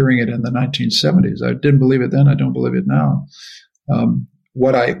remember hearing it in the 1970s. I didn't believe it then. I don't believe it now.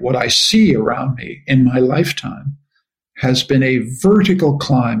 What I see around me in my lifetime has been a vertical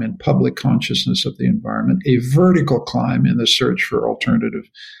climb in public consciousness of the environment, a vertical climb in the search for alternative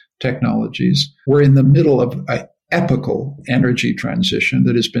technologies. We're in the middle of an epical energy transition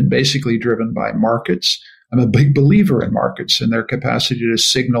that has been basically driven by markets. I'm a big believer in markets and their capacity to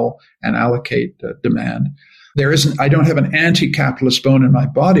signal and allocate demand. I don't have an anti-capitalist bone in my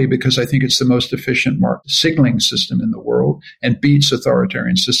body because I think it's the most efficient signaling system in the world and beats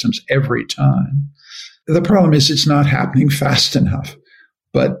authoritarian systems every time. The problem is it's not happening fast enough.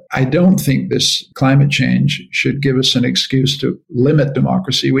 But I don't think this climate change should give us an excuse to limit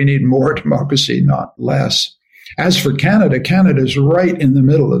democracy. We need more democracy, not less. As for Canada, Canada's right in the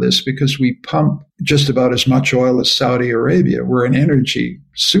middle of this because we pump just about as much oil as Saudi Arabia. We're an energy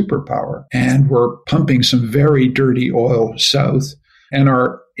superpower, and we're pumping some very dirty oil south. And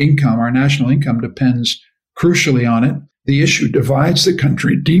our national income depends crucially on it. The issue divides the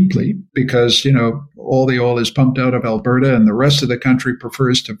country deeply because, all the oil is pumped out of Alberta and the rest of the country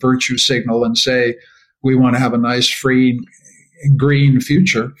prefers to virtue signal and say, we want to have a nice, free, green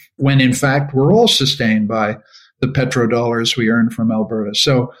future, when in fact we're all sustained by the petrodollars we earn from Alberta.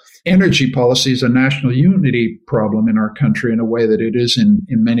 So energy policy is a national unity problem in our country in a way that it is in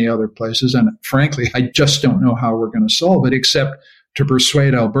many other places. And frankly, I just don't know how we're going to solve it, except to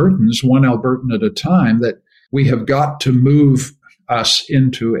persuade Albertans, one Albertan at a time, that we have got to move us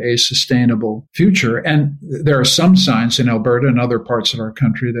into a sustainable future. And there are some signs in Alberta and other parts of our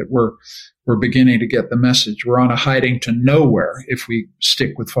country that we're beginning to get the message. We're on a hiding to nowhere if we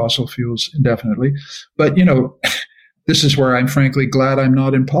stick with fossil fuels indefinitely. But, this is where I'm frankly glad I'm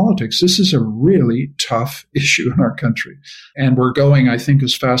not in politics. This is a really tough issue in our country. And we're going, I think,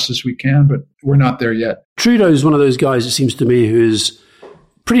 as fast as we can, but we're not there yet. Trudeau is one of those guys, it seems to me, who is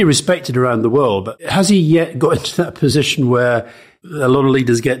pretty respected around the world, but has he yet got into that position where a lot of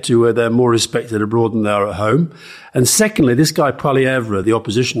leaders get to where they're more respected abroad than they are at home? And secondly, this guy Poilievre, the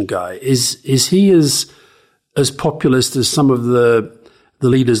opposition guy, is he as populist as some of the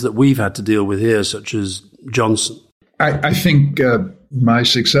leaders that we've had to deal with here, such as Johnson? I think my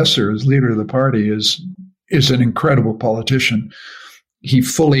successor as leader of the party is an incredible politician. He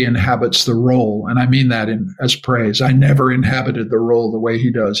fully inhabits the role, and I mean that as praise. I never inhabited the role the way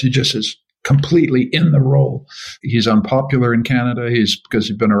he does. He just is completely in the role. He's unpopular in Canada. Because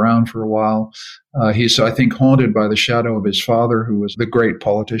he's been around for a while. He's, I think, haunted by the shadow of his father, who was the great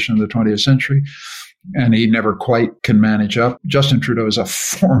politician of the 20th century. And he never quite can manage up. Justin Trudeau is a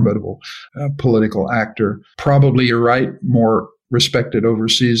formidable political actor. Probably, you're right, more respected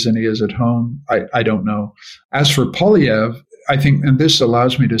overseas than he is at home. I don't know. As for Poilievre, I think, and this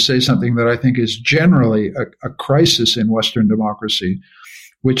allows me to say something that I think is generally a crisis in Western democracy,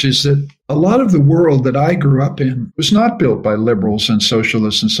 which is that a lot of the world that I grew up in was not built by liberals and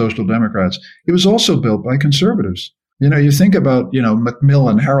socialists and social democrats. It was also built by conservatives. You think about,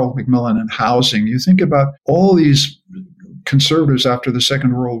 Macmillan, Harold Macmillan and housing. You think about all these conservatives after the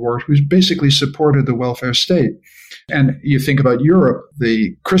Second World War who basically supported the welfare state. And you think about Europe,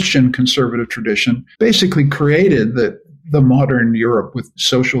 the Christian conservative tradition basically created the modern Europe with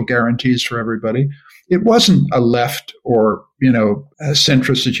social guarantees for everybody. It wasn't a left or, a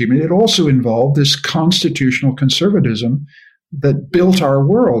centrist achievement. It also involved this constitutional conservatism that built our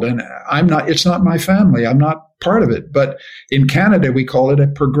world. And it's not my family. I'm not part of it. But in Canada, we call it a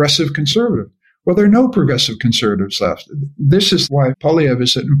progressive conservative. Well, there are no progressive conservatives left. This is why Poilievre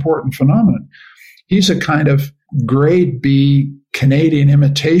is an important phenomenon. He's a kind of grade B Canadian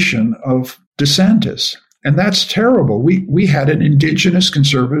imitation of DeSantis. And that's terrible. We had an indigenous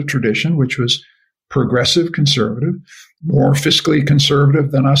conservative tradition, which was progressive conservative, more fiscally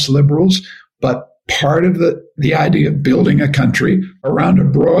conservative than us liberals, but part of the idea of building a country around a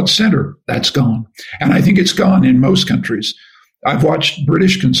broad center, that's gone. And I think it's gone in most countries. I've watched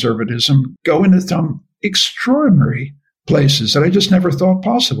British conservatism go into some extraordinary places that I just never thought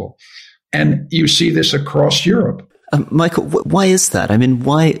possible. And you see this across Europe. Michael, why is that? I mean,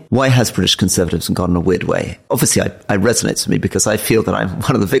 why has British conservatism gone in a weird way? Obviously, it resonates with me because I feel that I'm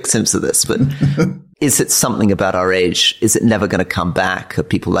one of the victims of this, but is it something about our age? Is it never going to come back? Are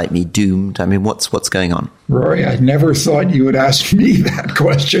people like me doomed? I mean, what's going on? Rory, I never thought you would ask me that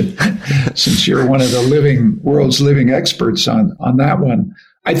question since you're one of the world's living experts on that one.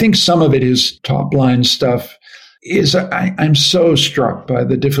 I think some of it is top-line stuff. I'm so struck by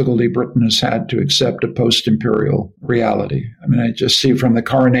the difficulty Britain has had to accept a post-imperial reality. I mean, I just see from the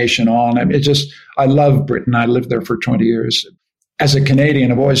coronation on. I love Britain. I lived there for 20 years. As a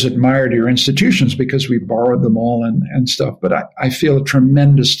Canadian, I've always admired your institutions because we borrowed them all and stuff. But I feel a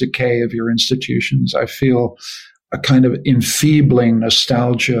tremendous decay of your institutions. I feel a kind of enfeebling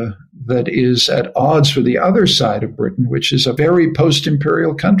nostalgia that is at odds with the other side of Britain, which is a very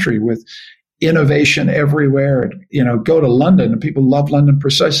post-imperial country with innovation everywhere. Go to London, and people love London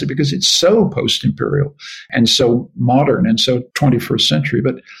precisely because it's so post-imperial and so modern and so 21st century.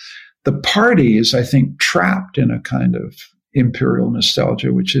 But the party is, I think, trapped in a kind of imperial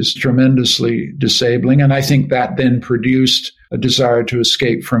nostalgia, which is tremendously disabling. And I think that then produced a desire to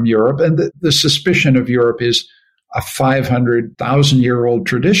escape from Europe. And the suspicion of Europe is a 500,000-year-old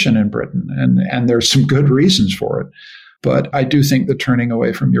tradition in Britain. And there's some good reasons for it. But I do think the turning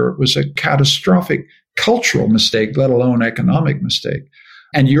away from Europe was a catastrophic cultural mistake, let alone economic mistake.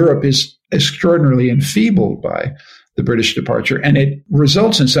 And Europe is extraordinarily enfeebled by the British departure. And it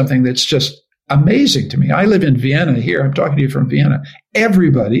results in something that's just amazing to me. I live in Vienna here. I'm talking to you from Vienna.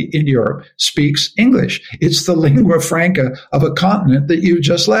 Everybody in Europe speaks English. It's the lingua franca of a continent that you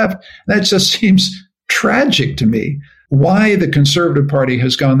just left. That just seems tragic to me. Why the Conservative Party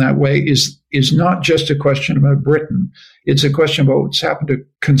has gone that way is not just a question about Britain. It's a question about what's happened to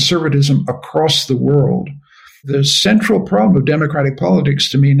conservatism across the world. The central problem of democratic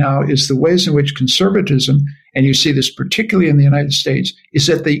politics to me now is the ways in which conservatism, and you see this particularly in the United States, is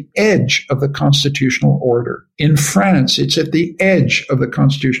at the edge of the constitutional order. In France, it's at the edge of the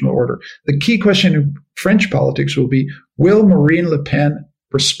constitutional order. The key question in French politics will be, will Marine Le Pen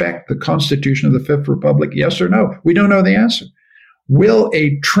respect the Constitution of the Fifth Republic, yes or no? We don't know the answer. Will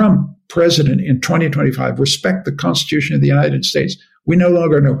a Trump president in 2025 respect the Constitution of the United States? We no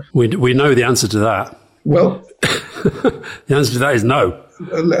longer know. We know the answer to that. Well, the answer to that is no.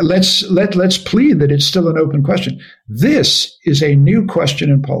 Let's plead that it's still an open question. This is a new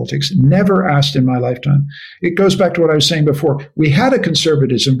question in politics, never asked in my lifetime. It goes back to what I was saying before. We had a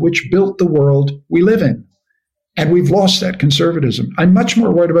conservatism which built the world we live in. And we've lost that conservatism. I'm much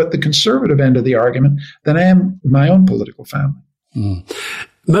more worried about the conservative end of the argument than I am my own political family.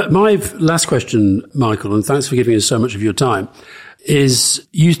 My last question, Michael, and thanks for giving us so much of your time, is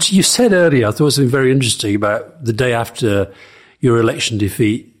you said earlier, I thought something very interesting about the day after your election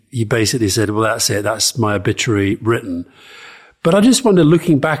defeat. You basically said, well, that's it. That's my obituary written. But I just wonder,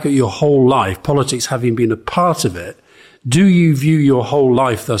 looking back at your whole life, politics having been a part of it, do you view your whole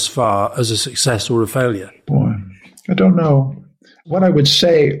life thus far as a success or a failure? Boy, I don't know. What I would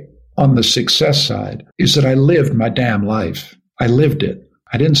say on the success side is that I lived my damn life. I lived it.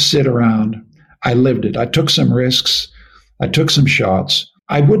 I didn't sit around. I lived it. I took some risks. I took some shots.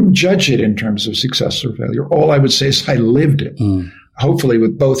 I wouldn't judge it in terms of success or failure. All I would say is I lived it. Hopefully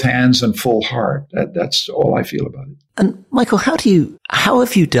with both hands and full heart. That's all I feel about it. And Michael, how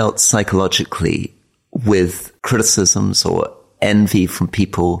have you dealt psychologically with criticisms or envy from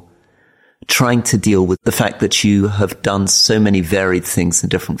people trying to deal with the fact that you have done so many varied things in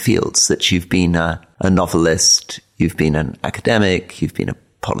different fields, that you've been a novelist, you've been an academic, you've been a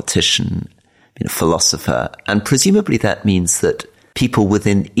politician, been a philosopher, and presumably that means that people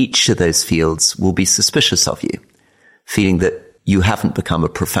within each of those fields will be suspicious of you, feeling that you haven't become a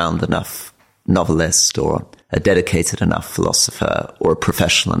profound enough novelist or a dedicated enough philosopher or a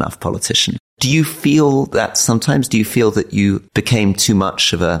professional enough politician. Do you feel that sometimes? Do you feel that you became too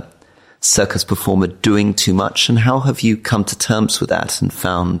much of a circus performer, doing too much? And how have you come to terms with that and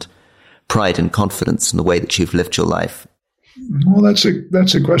found pride and confidence in the way that you've lived your life? Well, that's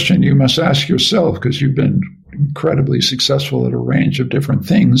a question you must ask yourself, because you've been incredibly successful at a range of different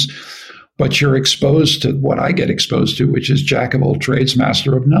things. But you're exposed to what I get exposed to, which is jack of all trades,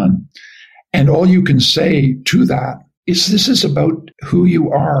 master of none. And all you can say to that is this is about who you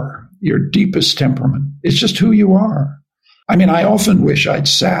are, your deepest temperament. It's just who you are. I mean, I often wish I'd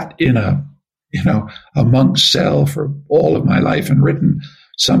sat in a monk's cell for all of my life and written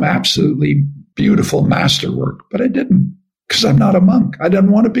some absolutely beautiful masterwork, but I didn't, because I'm not a monk. I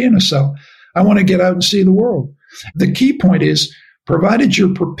didn't want to be in a cell. I want to get out and see the world. The key point is, provided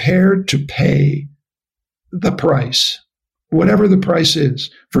you're prepared to pay the price, whatever the price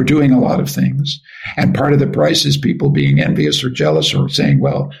is, for doing a lot of things, and part of the price is people being envious or jealous or saying,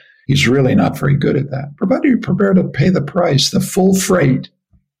 well, he's really not very good at that. Provided you're prepared to pay the price, the full freight,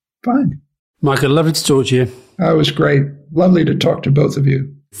 fine. Michael, lovely to talk to you. That was great. Lovely to talk to both of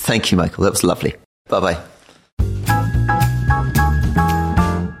you. Thank you, Michael. That was lovely. Bye-bye.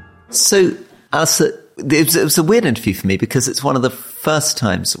 So, Alistair, it was a weird interview for me because it's one of the first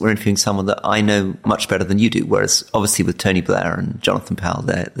times that we're interviewing someone that I know much better than you do, whereas obviously with Tony Blair and Jonathan Powell,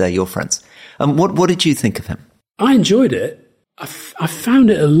 they're your friends. What did you think of him? I enjoyed it. I found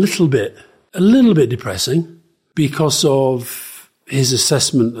it a little bit depressing because of his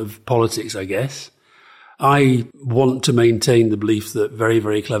assessment of politics, I guess. I want to maintain the belief that very,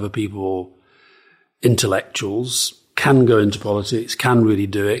 very clever people, intellectuals, can go into politics, can really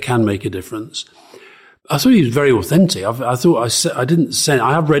do it, can make a difference. I thought he was very authentic.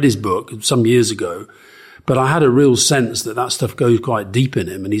 I have read his book some years ago, but I had a real sense that stuff goes quite deep in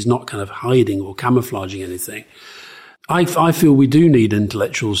him and he's not kind of hiding or camouflaging anything. I feel we do need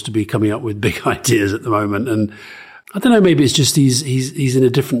intellectuals to be coming up with big ideas at the moment. And I don't know, maybe it's just he's in a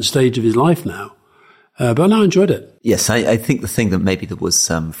different stage of his life now. But I enjoyed it. Yes, I think the thing that maybe that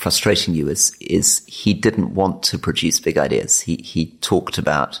was frustrating you is he didn't want to produce big ideas. He talked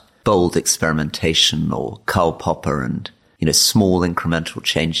about bold experimentation or Karl Popper and, small incremental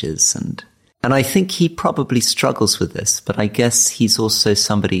changes. And I think he probably struggles with this, but I guess he's also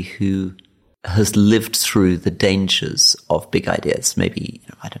somebody who has lived through the dangers of big ideas. Maybe,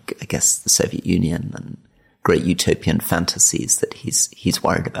 I guess the Soviet Union and great utopian fantasies that he's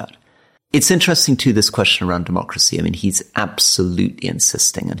worried about. It's interesting too, this question around democracy. I mean, he's absolutely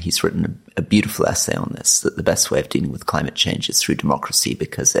insisting, and he's written a beautiful essay on this, that the best way of dealing with climate change is through democracy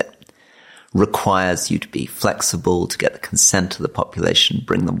because it requires you to be flexible, to get the consent of the population,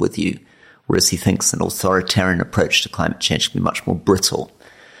 bring them with you. Whereas he thinks an authoritarian approach to climate change can be much more brittle.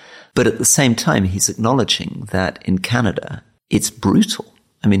 But at the same time, he's acknowledging that in Canada, it's brutal.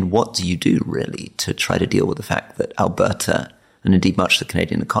 I mean, what do you do really to try to deal with the fact that Alberta, and indeed much of the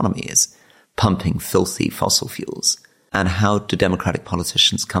Canadian economy, is pumping filthy fossil fuels? And how do democratic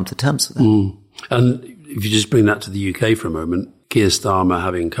politicians come to terms with that? And if you just bring that to the UK for a moment, Keir Starmer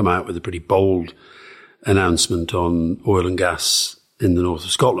having come out with a pretty bold announcement on oil and gas in the north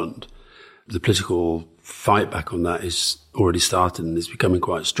of Scotland, the political fight back on that is already started and is becoming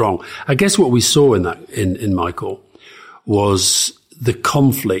quite strong. I guess what we saw in Michael was the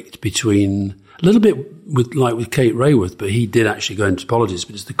conflict between A little bit with Kate Raworth, but he did actually go into politics,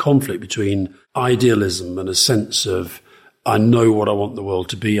 but it's the conflict between idealism and a sense of, I know what I want the world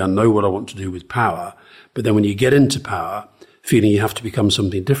to be, I know what I want to do with power, but then when you get into power, feeling you have to become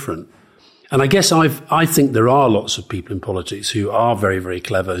something different. And I guess I think there are lots of people in politics who are very, very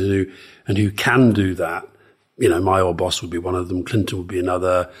clever who can do that. You know, my old boss would be one of them. Clinton would be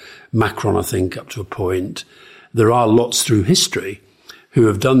another. Macron, I think, up to a point. There are lots through history who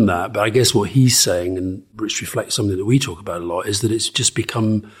have done that. But I guess what he's saying, and which reflects something that we talk about a lot, is that it's just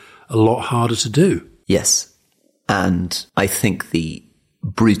become a lot harder to do. Yes. And I think the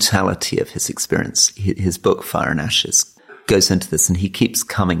brutality of his experience, his book, Fire and Ashes, goes into this, and he keeps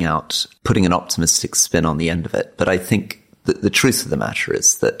coming out, putting an optimistic spin on the end of it. But I think that the truth of the matter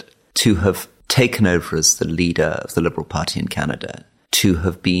is that to have taken over as the leader of the Liberal Party in Canada, to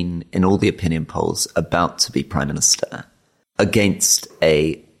have been in all the opinion polls about to be Prime Minister against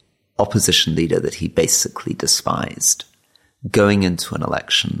a opposition leader that he basically despised, going into an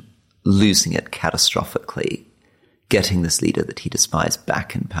election, losing it catastrophically, getting this leader that he despised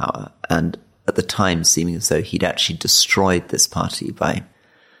back in power, and at the time seeming as though he'd actually destroyed this party by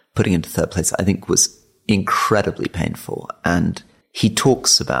putting into third place, I think was incredibly painful. And he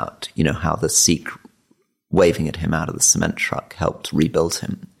talks about, you know, how the Sikh waving at him out of the cement truck helped rebuild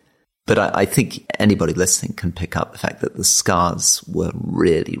him. But I think anybody listening can pick up the fact that the scars were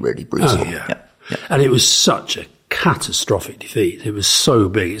really, really brutal. Oh, yeah. And it was such a catastrophic defeat. It was so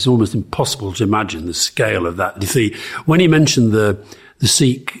big. It's almost impossible to imagine the scale of that defeat. When he mentioned the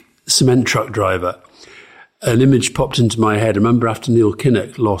Sikh cement truck driver, an image popped into my head. I remember after Neil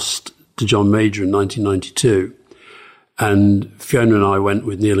Kinnock lost to John Major in 1992, and Fiona and I went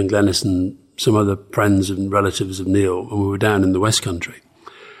with Neil and Glenys and some other friends and relatives of Neil, and we were down in the West Country.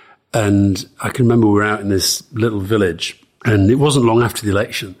 And I can remember we were out in this little village, and it wasn't long after the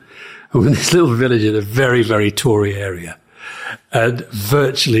election. And we were in this little village in a very, very Tory area. And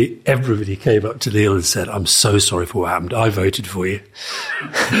virtually everybody came up to Neil and said, "I'm so sorry for what happened. I voted for you."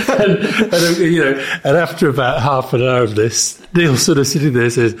 and after about half an hour of this, Neil sort of sitting there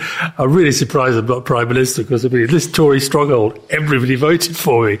says, "I'm really surprised I'm not Prime Minister, because I mean, this Tory stronghold, everybody voted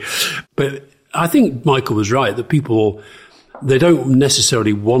for me." But I think Michael was right that people, they don't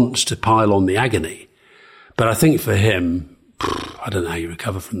necessarily want to pile on the agony. But I think for him, I don't know how you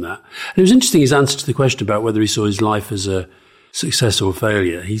recover from that. And it was interesting, his answer to the question about whether he saw his life as a success or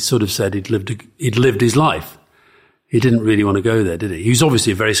failure. He sort of said he'd lived his life. He didn't really want to go there, did he? He was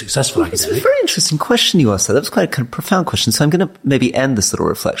obviously a very successful academic. It's a very interesting question you asked there. That was quite a kind of profound question. So I'm going to maybe end this little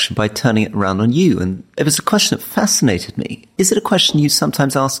reflection by turning it around on you. And it was a question that fascinated me. Is it a question you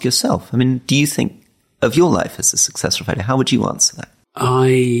sometimes ask yourself? I mean, do you think of your life as a success or failure? How would you answer that?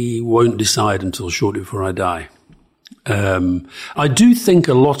 I won't decide until shortly before I die. I do think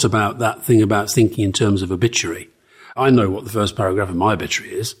a lot about that thing about thinking in terms of obituary. I know what the first paragraph of my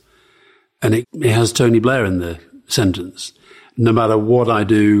obituary is, and it has Tony Blair in the sentence. No matter what I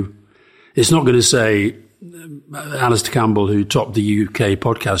do, it's not going to say Alistair Campbell, who topped the UK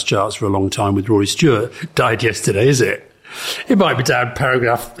podcast charts for a long time with Rory Stewart, died yesterday, is it? It might be down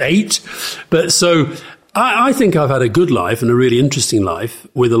paragraph 8. But so I think I've had a good life and a really interesting life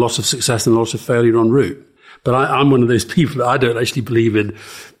with a lot of success and a lot of failure en route. But I'm one of those people that I don't actually believe in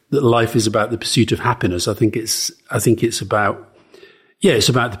that life is about the pursuit of happiness. I think it's about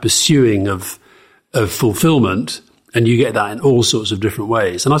the pursuing of fulfillment, and you get that in all sorts of different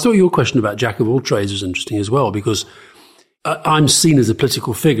ways. And I thought your question about jack of all trades was interesting as well, because I'm seen as a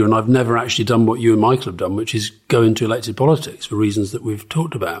political figure, and I've never actually done what you and Michael have done, which is go into elected politics for reasons that we've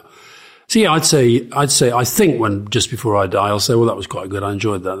talked about. So yeah, I'd say I think when just before I die, I'll say, well, that was quite good. I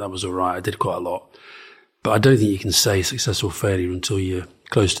enjoyed that. That was all right. I did quite a lot. But I don't think you can say success or failure until you're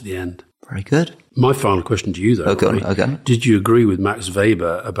close to the end. Very good. My final question to you, though. Okay. Did you agree with Max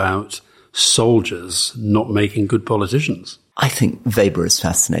Weber about soldiers not making good politicians? I think Weber is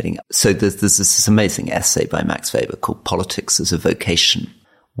fascinating. So there's this amazing essay by Max Weber called Politics as a Vocation,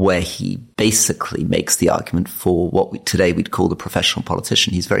 where he basically makes the argument for what today we'd call the professional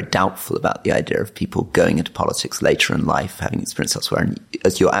politician. He's very doubtful about the idea of people going into politics later in life, having experience elsewhere. And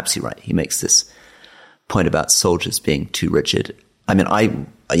as you're absolutely right, he makes this point about soldiers being too rigid. I mean, I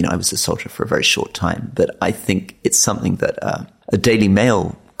was a soldier for a very short time, but I think it's something that a Daily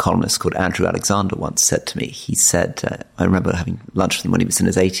Mail columnist called Andrew Alexander once said to me. He said, I remember having lunch with him when he was in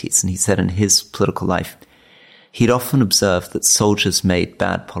his 80s, and he said in his political life, he'd often observed that soldiers made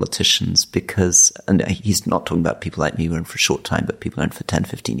bad politicians because, and he's not talking about people like me who were in for a short time, but people who were in for 10,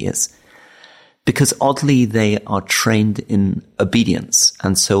 15 years, because oddly they are trained in obedience.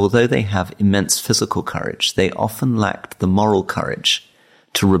 And so although they have immense physical courage, they often lacked the moral courage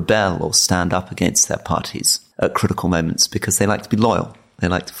to rebel or stand up against their parties at critical moments because they like to be loyal. They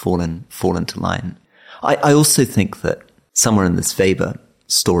like to fall into line. I also think that somewhere in this Weber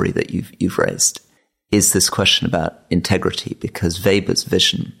story that you've raised is this question about integrity, because Weber's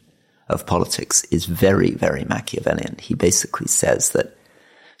vision of politics is very, very Machiavellian. He basically says that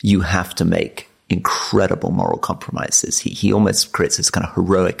you have to make incredible moral compromises. He almost creates this kind of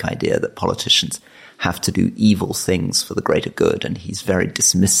heroic idea that politicians have to do evil things for the greater good, and he's very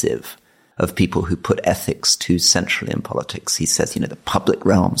dismissive of people who put ethics too centrally in politics. He says, the public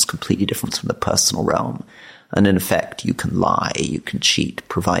realm is completely different from the personal realm. And in effect, you can lie, you can cheat,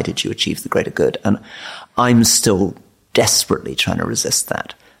 provided you achieve the greater good. And I'm still desperately trying to resist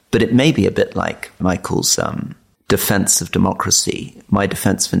that. But it may be a bit like Michael's defense of democracy. My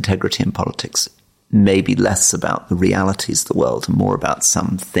defense of integrity in politics may be less about the realities of the world and more about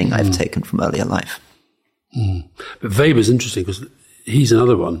something I've taken from earlier life. But Weber's interesting because he's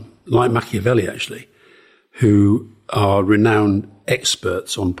another one, like Machiavelli actually, who are renowned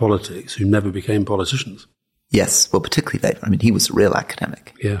experts on politics who never became politicians. Yes, well, particularly Weber. I mean, he was a real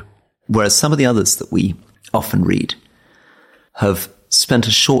academic. Yeah. Whereas some of the others that we often read have spent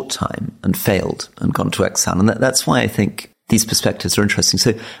a short time and failed and gone to exile. And that's why I think these perspectives are interesting.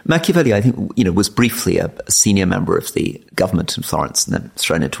 So Machiavelli, I think, was briefly a senior member of the government in Florence and then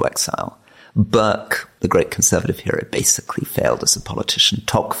thrown into exile. Burke, the great conservative hero, basically failed as a politician.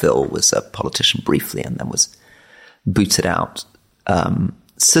 Tocqueville was a politician briefly and then was booted out.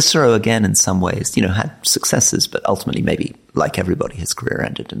 Cicero, again, in some ways, had successes, but ultimately, maybe, like everybody, his career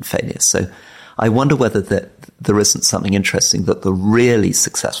ended in failure. So I wonder whether there isn't something interesting that the really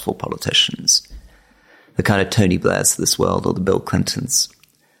successful politicians, the kind of Tony Blairs of this world or the Bill Clintons,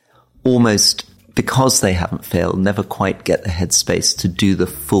 almost because they haven't failed, never quite get the headspace to do the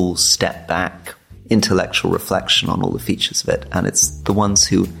full step back, intellectual reflection on all the features of it. And it's the ones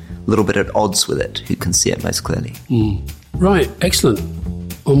who, a little bit at odds with it, who can see it most clearly. Right, excellent.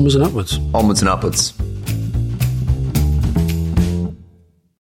 Onwards and upwards. Onwards and upwards.